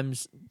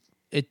sometimes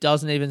it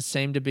doesn't even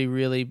seem to be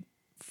really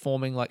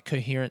forming like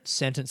coherent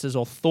sentences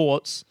or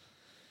thoughts,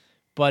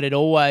 but it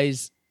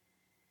always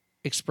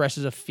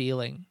expresses a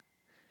feeling.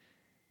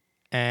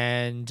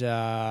 And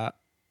there's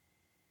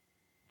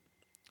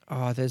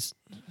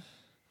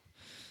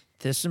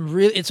some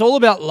really. It's all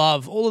about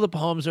love. All of the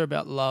poems are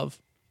about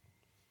love.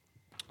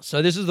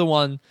 So this is the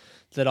one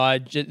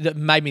that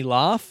made me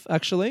laugh.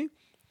 Actually,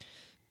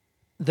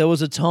 there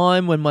was a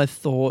time when my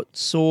thought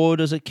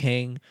soared as a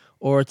king,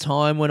 or a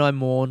time when I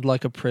mourned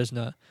like a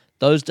prisoner.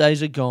 Those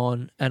days are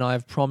gone, and I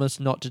have promised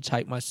not to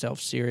take myself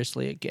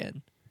seriously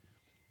again.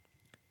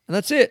 And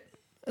that's it.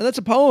 And that's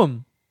a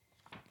poem.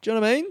 Do you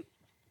know what I mean?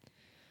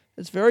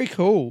 It's very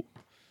cool.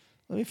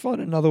 Let me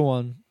find another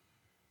one.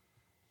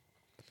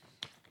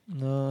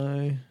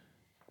 No.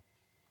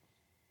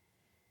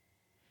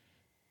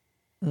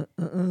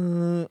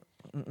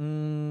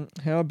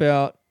 How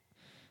about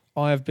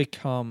I have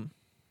become...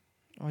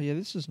 Oh, yeah,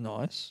 this is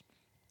nice.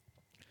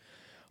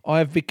 I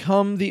have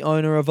become the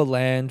owner of a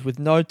land with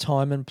no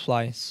time and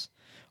place.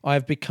 I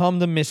have become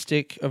the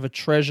mystic of a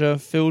treasure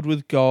filled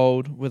with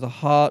gold, with a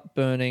heart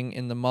burning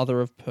in the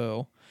mother of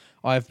pearl.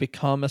 I have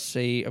become a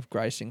sea of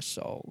gracing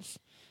souls.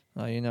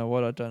 Oh, you know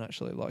what? I don't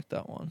actually like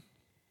that one.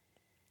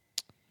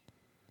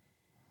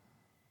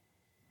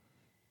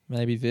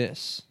 Maybe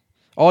this.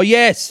 Oh,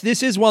 yes,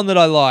 this is one that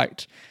I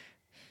liked.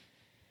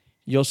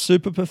 Your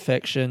super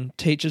perfection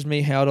teaches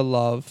me how to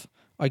love.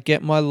 I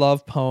get my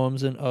love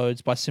poems and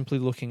odes by simply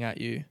looking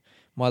at you.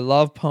 My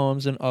love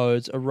poems and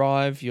odes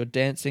arrive, your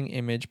dancing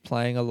image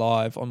playing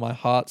alive on my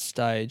heart's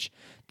stage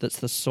that's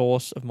the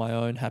source of my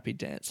own happy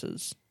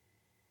dances.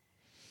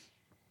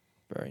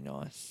 Very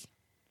nice.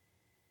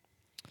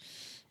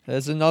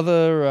 There's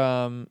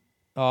another,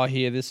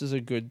 here, this is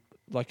a good,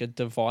 like a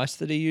device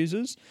that he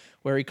uses,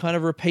 where he kind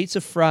of repeats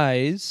a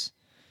phrase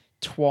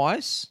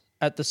twice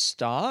at the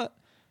start,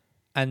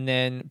 and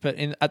then,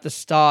 at the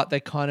start,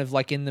 they're kind of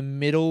like in the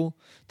middle,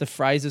 the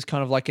phrase is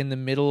kind of like in the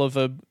middle of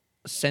a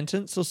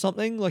sentence or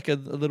something, like a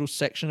little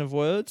section of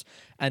words,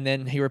 and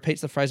then he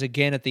repeats the phrase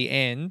again at the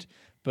end,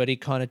 but he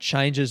kind of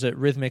changes it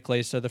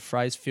rhythmically so the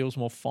phrase feels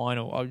more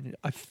final.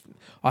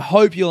 I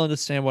hope you'll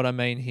understand what I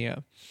mean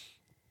here.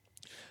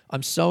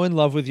 I'm so in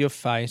love with your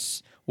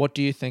face. What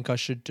do you think I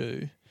should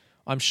do?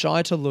 I'm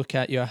shy to look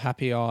at your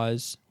happy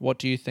eyes. What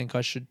do you think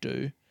I should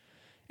do?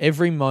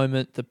 Every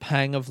moment, the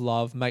pang of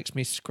love makes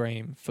me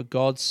scream. For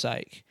God's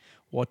sake,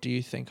 what do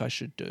you think I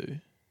should do?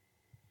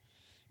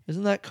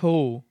 Isn't that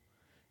cool?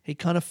 He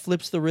kind of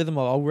flips the rhythm.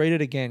 I'll read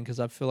it again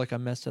because I feel like I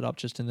messed it up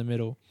just in the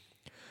middle.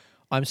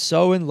 I'm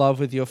so in love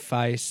with your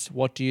face.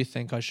 What do you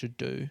think I should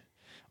do?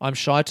 I'm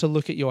shy to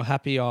look at your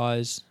happy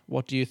eyes.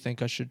 What do you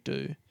think I should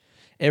do?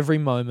 Every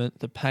moment,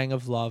 the pang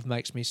of love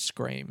makes me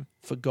scream.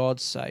 For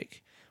God's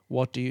sake,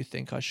 what do you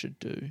think I should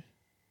do?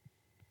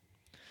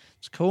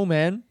 It's cool,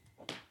 man.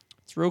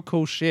 It's real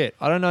cool shit.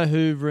 I don't know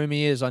who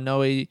Rumi is. I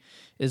know he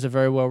is a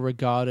very well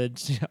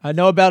regarded. I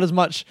know about as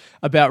much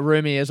about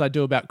Rumi as I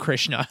do about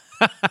Krishna.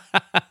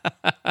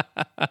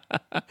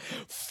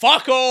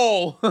 Fuck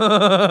all.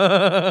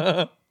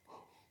 I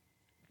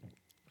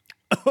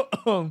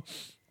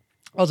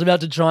was about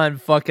to try and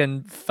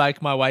fucking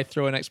fake my way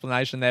through an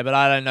explanation there, but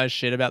I don't know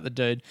shit about the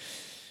dude.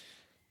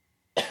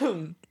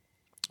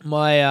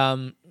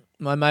 My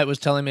mate was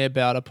telling me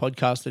about a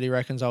podcast that he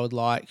reckons I would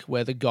like,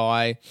 where the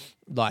guy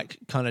like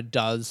kind of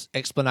does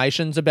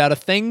explanations about a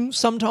thing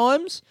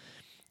sometimes,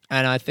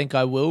 and I think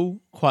I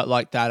will quite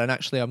like that. And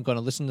actually, I'm going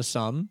to listen to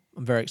some.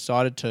 I'm very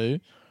excited to.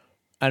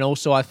 And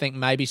also, I think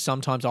maybe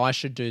sometimes I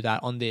should do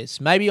that on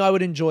this. Maybe I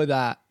would enjoy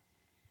that.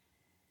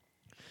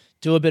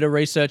 Do a bit of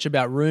research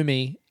about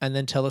Rumi and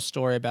then tell a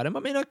story about him.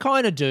 I mean, I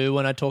kind of do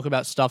when I talk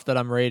about stuff that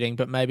I'm reading,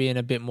 but maybe in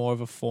a bit more of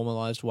a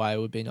formalized way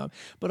would be nice.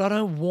 But I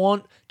don't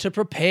want to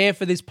prepare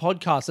for this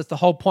podcast. That's the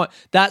whole point.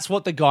 That's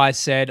what the guy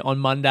said on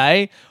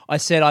Monday. I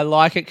said, I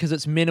like it because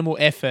it's minimal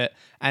effort.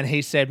 And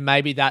he said,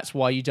 maybe that's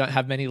why you don't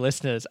have many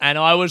listeners. And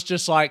I was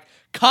just like,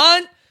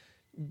 cunt,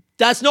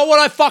 that's not what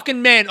I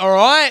fucking meant, all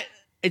right?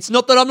 It's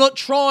not that I'm not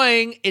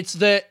trying. It's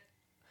that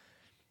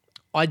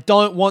I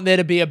don't want there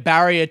to be a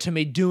barrier to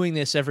me doing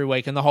this every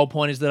week. And the whole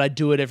point is that I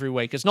do it every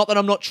week. It's not that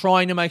I'm not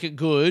trying to make it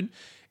good.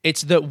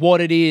 It's that what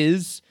it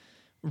is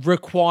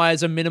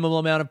requires a minimal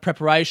amount of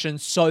preparation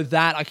so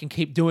that I can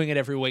keep doing it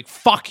every week.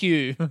 Fuck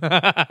you.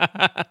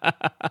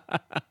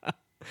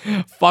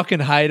 Fucking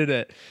hated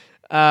it.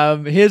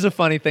 Here's a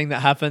funny thing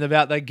that happened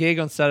about the gig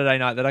on Saturday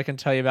night that I can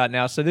tell you about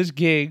now. So this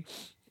gig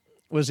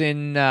was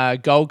in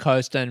Gold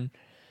Coast, and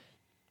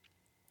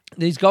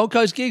these Gold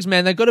Coast gigs,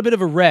 man, they've got a bit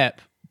of a rep,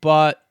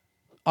 but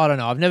I don't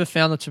know. I've never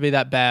found them to be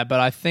that bad, but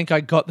I think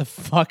I got the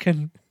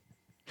fucking...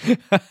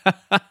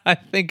 I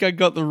think I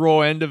got the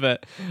raw end of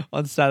it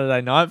on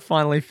Saturday night.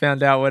 Finally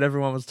found out what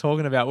everyone was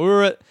talking about. We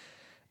were at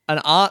an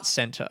art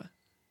centre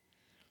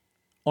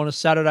on a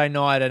Saturday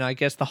night, and I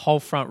guess the whole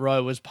front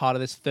row was part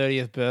of this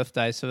 30th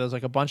birthday. So there was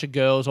like a bunch of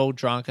girls all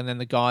drunk, and then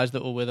the guys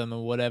that were with them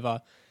and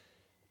whatever.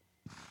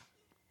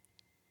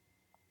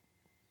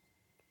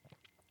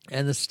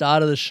 And the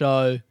start of the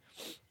show,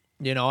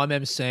 you know, I'm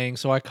emceeing,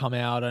 so I come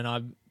out and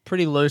I'm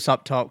pretty loose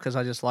up top because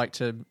I just like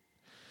to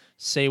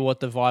see what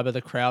the vibe of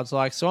the crowd's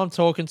like. So I'm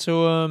talking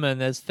to them and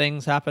there's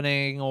things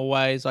happening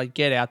always. I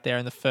get out there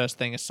and the first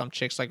thing is some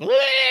chick's like,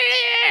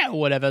 or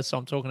whatever. So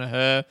I'm talking to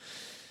her,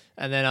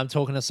 and then I'm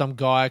talking to some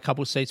guy a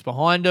couple seats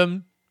behind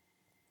him.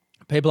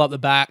 People up the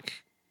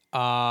back,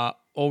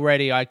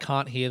 already I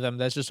can't hear them.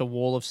 There's just a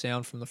wall of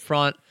sound from the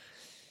front.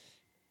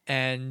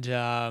 And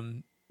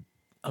I'm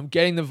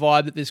getting the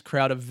vibe that this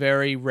crowd are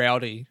very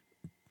rowdy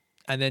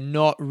and they're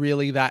not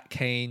really that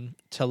keen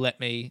to let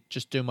me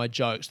just do my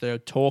jokes. They're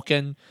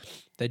talking,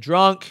 they're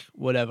drunk,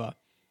 whatever.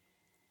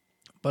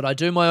 But I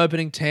do my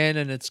opening 10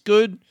 and it's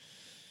good.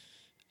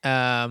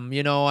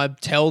 I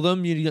tell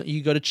them,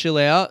 you got to chill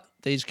out.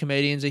 These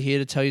comedians are here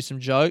to tell you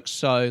some jokes,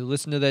 so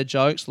listen to their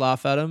jokes,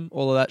 laugh at them,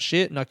 all of that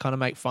shit, and I kind of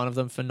make fun of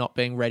them for not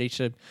being ready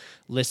to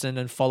listen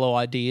and follow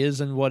ideas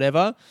and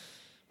whatever.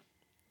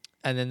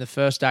 And then the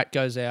first act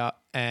goes out,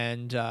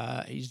 and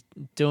he's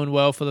doing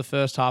well for the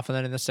first half, and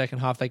then in the second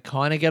half, they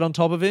kind of get on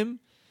top of him.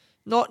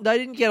 They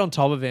didn't get on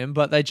top of him,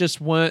 but they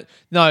just weren't.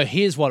 No,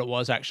 here's what it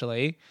was,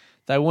 actually.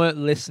 They weren't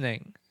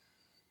listening.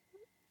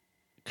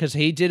 Because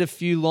he did a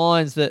few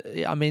lines that,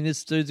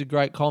 this dude's a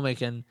great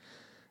comic, and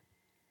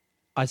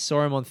I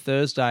saw him on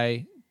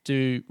Thursday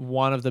do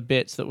one of the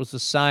bits that was the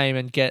same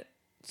and get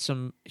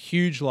some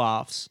huge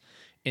laughs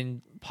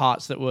in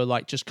parts that were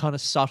like just kind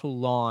of subtle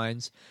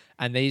lines.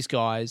 And these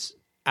guys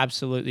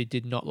absolutely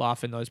did not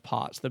laugh in those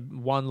parts. The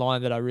one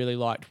line that I really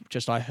liked,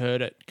 I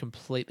heard it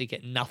completely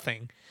get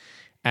nothing.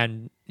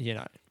 And,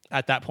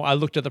 at that point I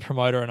looked at the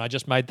promoter and I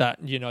just made that,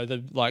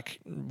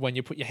 when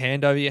you put your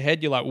hand over your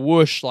head, you're like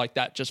whoosh, like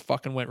that just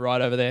fucking went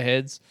right over their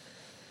heads.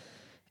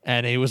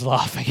 And he was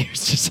laughing. He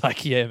was just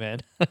like, yeah,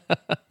 man.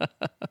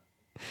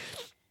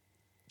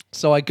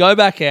 So I go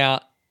back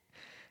out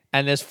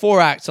and there's 4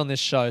 acts on this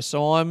show.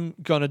 So I'm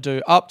going to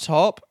do up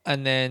top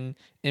and then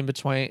in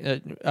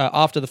between,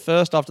 after the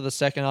first, after the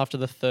second, after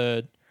the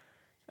third.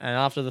 And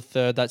after the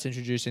third, that's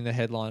introducing the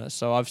headliner.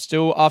 So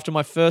after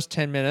my first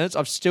 10 minutes,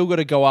 I've still got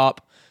to go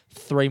up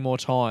 3 more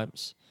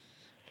times.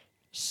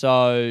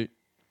 So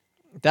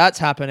that's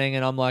happening.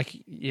 And I'm like,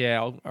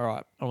 yeah, all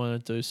right, I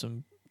want to do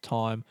some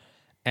time.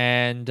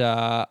 And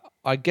I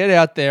get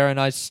out there and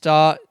I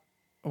start.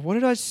 What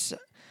did I say?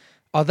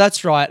 Oh,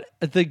 that's right.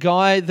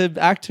 The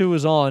actor who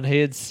was on, he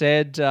had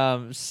said,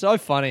 so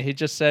funny. He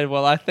just said,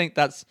 well, I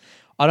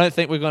don't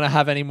think we're going to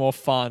have any more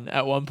fun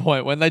at one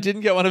point. When they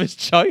didn't get one of his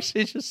jokes,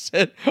 he just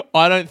said,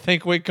 I don't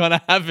think we're going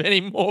to have any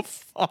more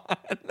fun.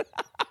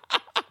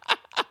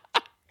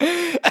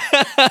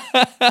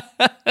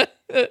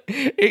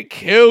 It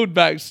killed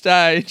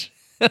backstage.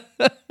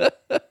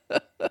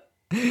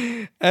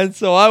 And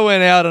so I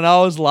went out and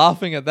I was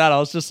laughing at that. I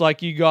was just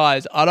like, you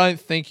guys, I don't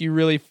think you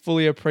really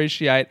fully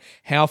appreciate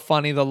how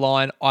funny the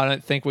line, I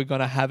don't think we're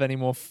going to have any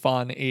more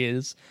fun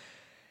is.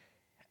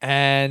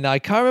 And I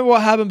can't remember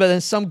what happened, but then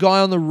some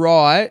guy on the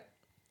right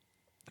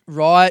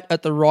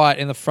at the right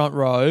in the front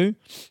row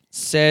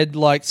said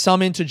like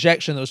some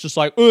interjection that was just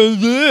like,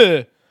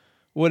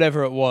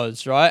 whatever it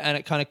was, right? And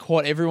it kind of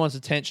caught everyone's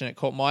attention. It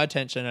caught my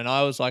attention. And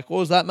I was like, what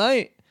was that,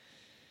 mate?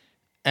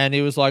 And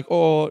he was like,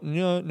 oh,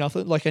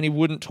 nothing. Like, and he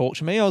wouldn't talk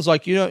to me. I was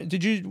like, what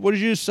did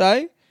you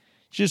say?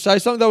 Did you say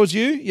something? That was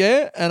you?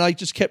 Yeah. And I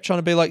just kept trying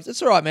to be like,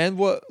 it's all right, man.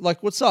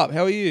 What's up?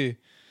 How are you?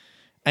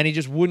 And he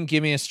just wouldn't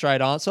give me a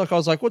straight answer. Like, I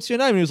was like, what's your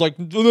name? And he was like,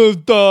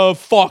 the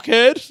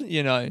fuckhead,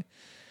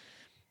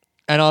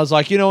 And I was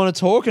like, you don't want to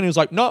talk? And he was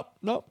like, no,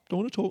 don't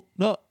want to talk.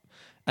 No.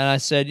 And I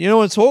said, you don't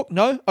want to talk?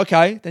 No?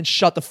 Okay. Then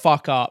shut the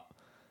fuck up.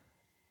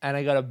 And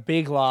I got a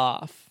big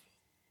laugh.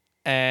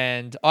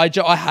 And I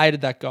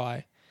hated that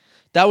guy.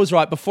 That was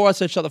right. Before I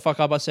said shut the fuck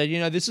up, I said,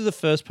 this is the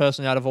first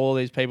person out of all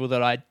these people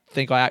that I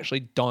think I actually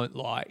don't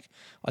like.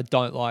 I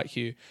don't like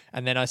you.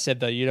 And then I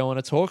said that you don't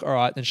want to talk? All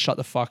right, then shut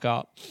the fuck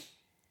up.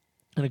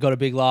 And it got a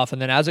big laugh.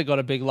 And then as it got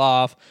a big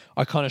laugh,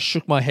 I kind of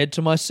shook my head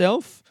to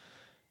myself,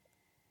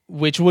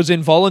 which was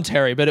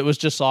involuntary, but it was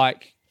just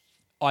like,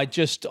 I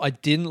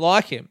didn't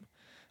like him.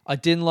 I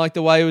didn't like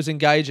the way he was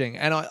engaging.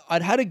 And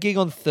I'd had a gig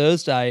on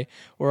Thursday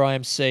where I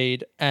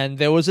emceed, and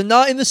there was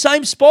another in the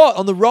same spot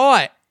on the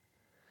right.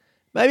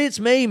 Maybe it's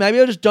me. Maybe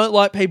I just don't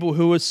like people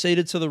who are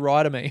seated to the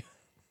right of me.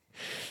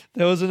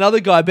 There was another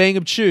guy being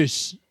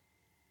obtuse.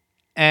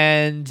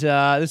 And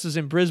this was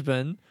in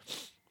Brisbane.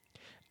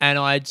 And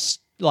I'd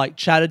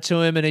chatted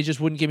to him and he just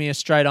wouldn't give me a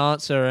straight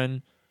answer.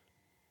 And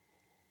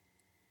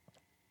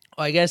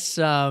I guess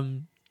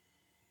in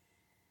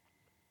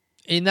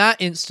that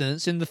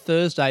instance, in the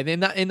Thursday,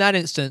 in that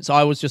instance,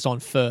 I was just on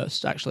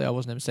first. Actually, I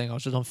wasn't even saying I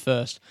was just on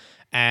first.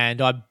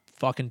 And I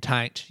fucking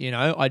tanked,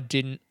 I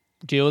didn't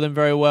deal with him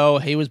very well.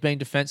 He was being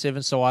defensive,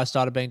 and so I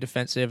started being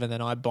defensive, and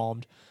then I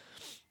bombed.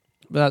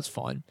 But that's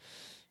fine.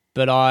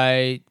 But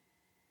I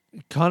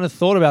kind of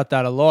thought about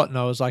that a lot, and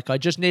I was like, I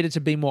just needed to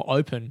be more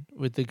open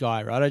with the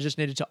guy, right? I just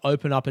needed to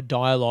open up a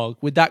dialogue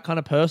with that kind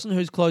of person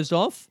who's closed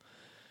off.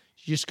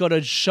 You just got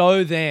to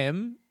show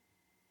them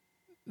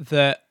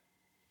that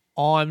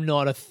I'm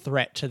not a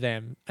threat to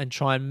them and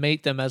try and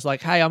meet them as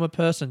like, hey, I'm a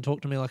person. Talk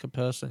to me like a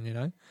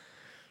person,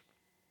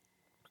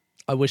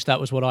 I wish that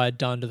was what I had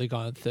done to the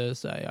guy on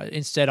Thursday.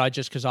 Instead,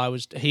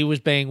 because he was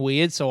being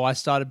weird, so I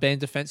started being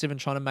defensive and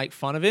trying to make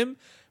fun of him.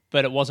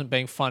 but it wasn't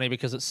being funny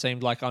because it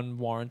seemed like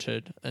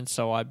unwarranted. And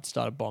so I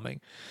started bombing.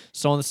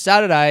 So on the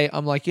Saturday,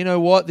 I'm like, you know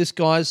what? This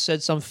guy's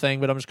said something,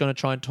 but I'm just going to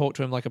try and talk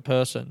to him like a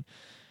person.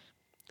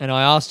 And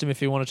I asked him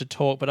if he wanted to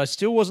talk, but I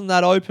still wasn't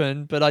that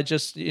open. But I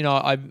just,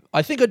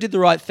 I think I did the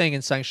right thing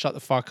in saying, shut the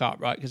fuck up,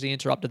 right? Because he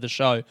interrupted the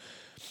show.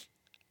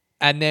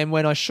 And then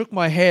when I shook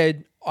my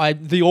head,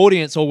 the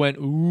audience all went,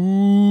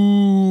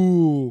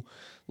 ooh,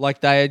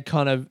 like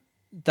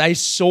they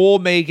saw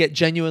me get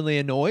genuinely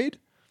annoyed.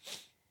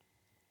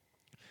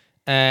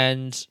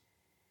 And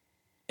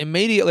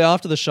immediately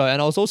after the show,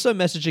 and I was also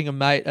messaging a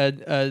mate,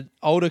 an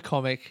older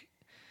comic,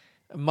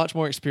 a much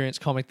more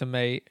experienced comic than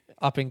me,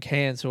 up in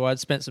Cairns, who I'd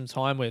spent some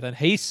time with, and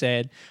he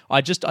said,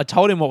 I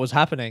told him what was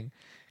happening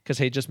because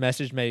he just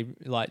messaged me,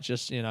 like,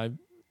 just,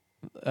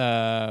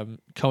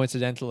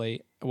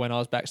 coincidentally when I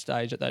was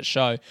backstage at that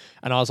show,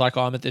 and I was like,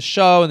 I'm at this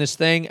show and this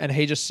thing, and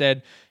he just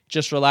said,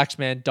 just relax,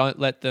 man, don't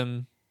let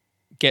them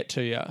get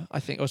to you. I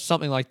think it was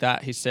something like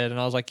that, he said, and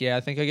I was like, yeah,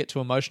 I think I get too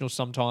emotional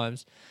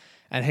sometimes.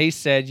 And he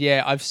said,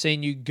 yeah, I've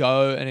seen you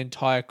go an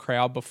entire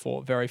crowd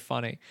before. Very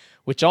funny,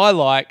 which I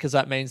like because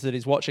that means that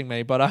he's watching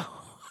me,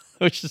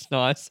 which is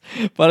nice.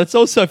 But it's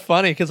also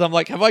funny because I'm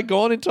like, have I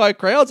gone entire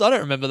crowds? I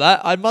don't remember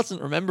that. I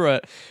mustn't remember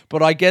it.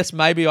 But I guess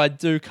maybe I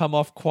do come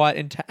off quite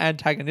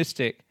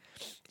antagonistic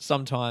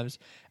sometimes.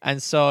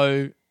 And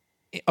so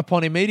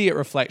upon immediate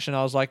reflection,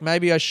 I was like,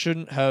 maybe I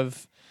shouldn't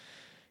have,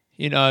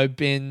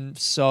 been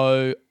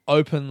so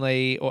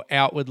openly or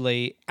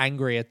outwardly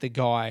angry at the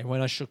guy. When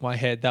I shook my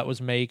head, that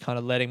was me kind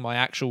of letting my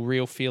actual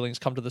real feelings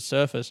come to the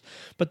surface.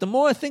 But the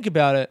more I think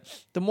about it,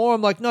 the more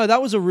I'm like, no,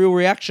 that was a real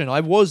reaction. I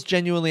was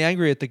genuinely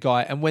angry at the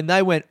guy. And when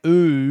they went,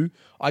 ooh,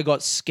 I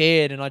got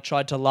scared and I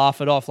tried to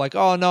laugh it off like,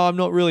 oh, no, I'm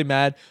not really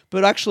mad.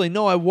 But actually,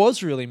 no, I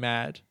was really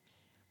mad.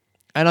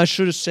 And I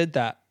should have said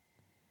that.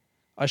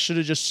 I should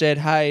have just said,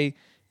 hey,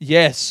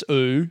 yes,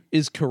 ooh,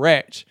 is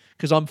correct.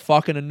 Because I'm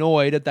fucking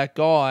annoyed at that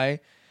guy.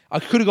 I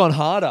could have gone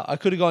harder. I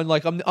could have gone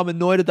like, I'm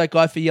annoyed at that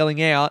guy for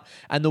yelling out.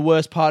 And the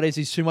worst part is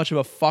he's too much of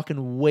a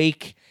fucking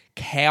weak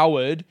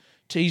coward.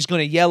 He's going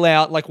to yell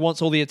out, like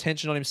wants all the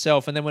attention on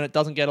himself. And then when it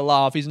doesn't get a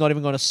laugh, he's not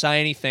even going to say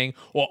anything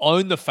or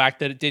own the fact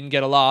that it didn't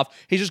get a laugh.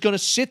 He's just going to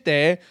sit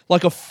there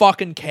like a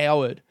fucking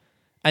coward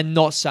and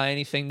not say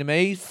anything to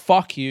me.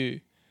 Fuck you.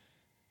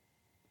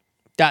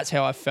 That's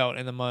how I felt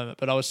in the moment.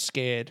 But I was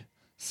scared.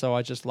 So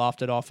I just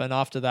laughed it off. And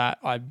after that,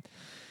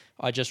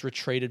 I just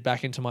retreated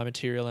back into my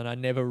material, and I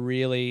never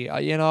really,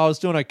 I was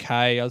doing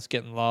okay. I was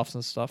getting laughs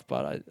and stuff,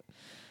 but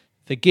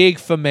the gig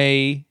for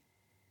me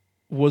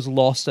was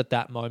lost at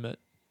that moment.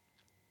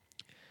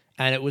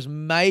 And it was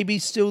maybe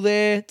still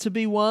there to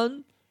be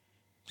won.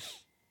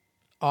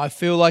 I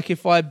feel like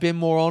if I'd been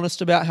more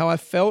honest about how I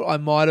felt, I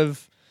might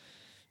have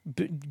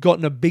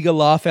gotten a bigger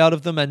laugh out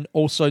of them and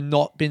also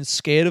not been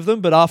scared of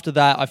them. But after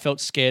that, I felt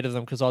scared of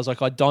them because I was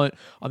like, I'm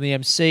the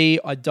MC.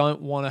 I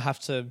don't want to have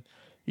to,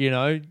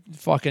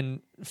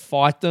 fucking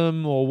fight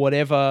them or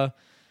whatever.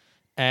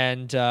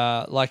 And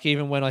like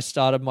even when I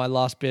started my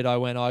last bit,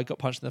 I got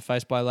punched in the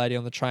face by a lady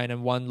on the train,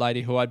 and one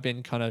lady who I'd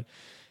been kind of,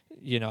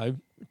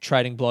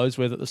 trading blows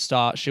with at the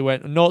start, she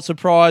went, not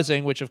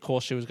surprising, which of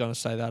course she was going to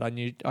say that.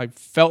 I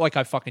felt like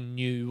I fucking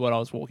knew what I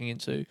was walking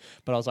into,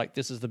 but I was like,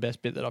 this is the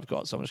best bit that I've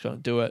got, so I'm just going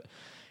to do it.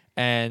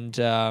 And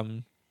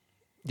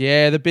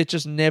the bit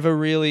just never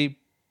really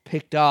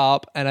picked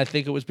up, and I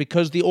think it was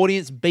because the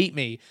audience beat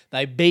me.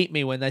 They beat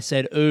me when they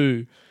said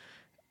ooh.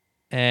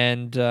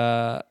 And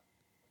I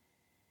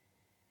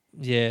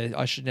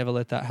should never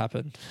let that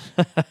happen.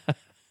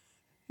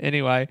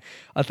 Anyway,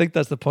 I think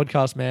that's the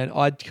podcast, man.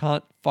 I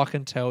can't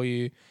fucking tell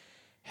you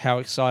how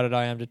excited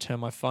I am to turn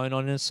my phone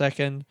on in a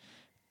second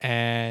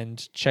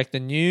and check the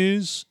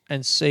news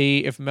and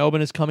see if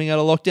Melbourne is coming out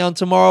of lockdown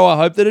tomorrow. I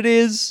hope that it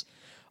is.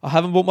 I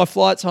haven't bought my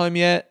flights home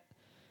yet.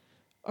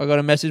 I got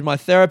to message my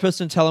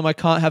therapist and tell him I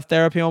can't have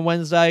therapy on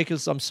Wednesday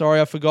because I'm sorry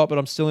I forgot, but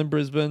I'm still in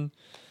Brisbane.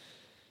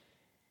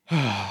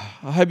 I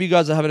hope you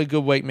guys are having a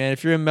good week, man.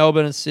 If you're in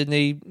Melbourne and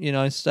Sydney,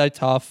 stay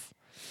tough.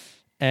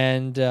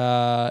 And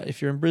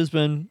if you're in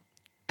Brisbane,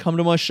 come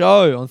to my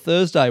show on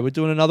Thursday. We're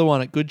doing another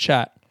one at Good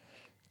Chat.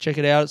 Check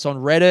it out. It's on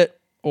Reddit,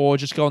 or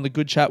just go on the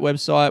Good Chat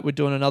website. We're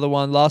doing another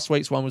one. Last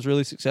week's one was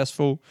really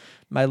successful.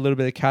 Made a little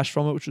bit of cash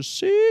from it, which was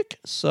sick.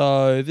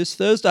 So this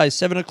Thursday,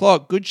 7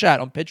 o'clock, Good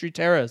Chat on Petrie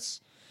Terrace.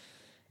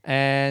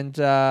 And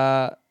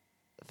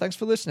thanks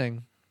for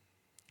listening.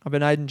 I've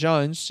been Aidan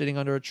Jones, sitting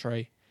under a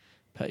tree.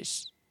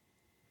 Peace.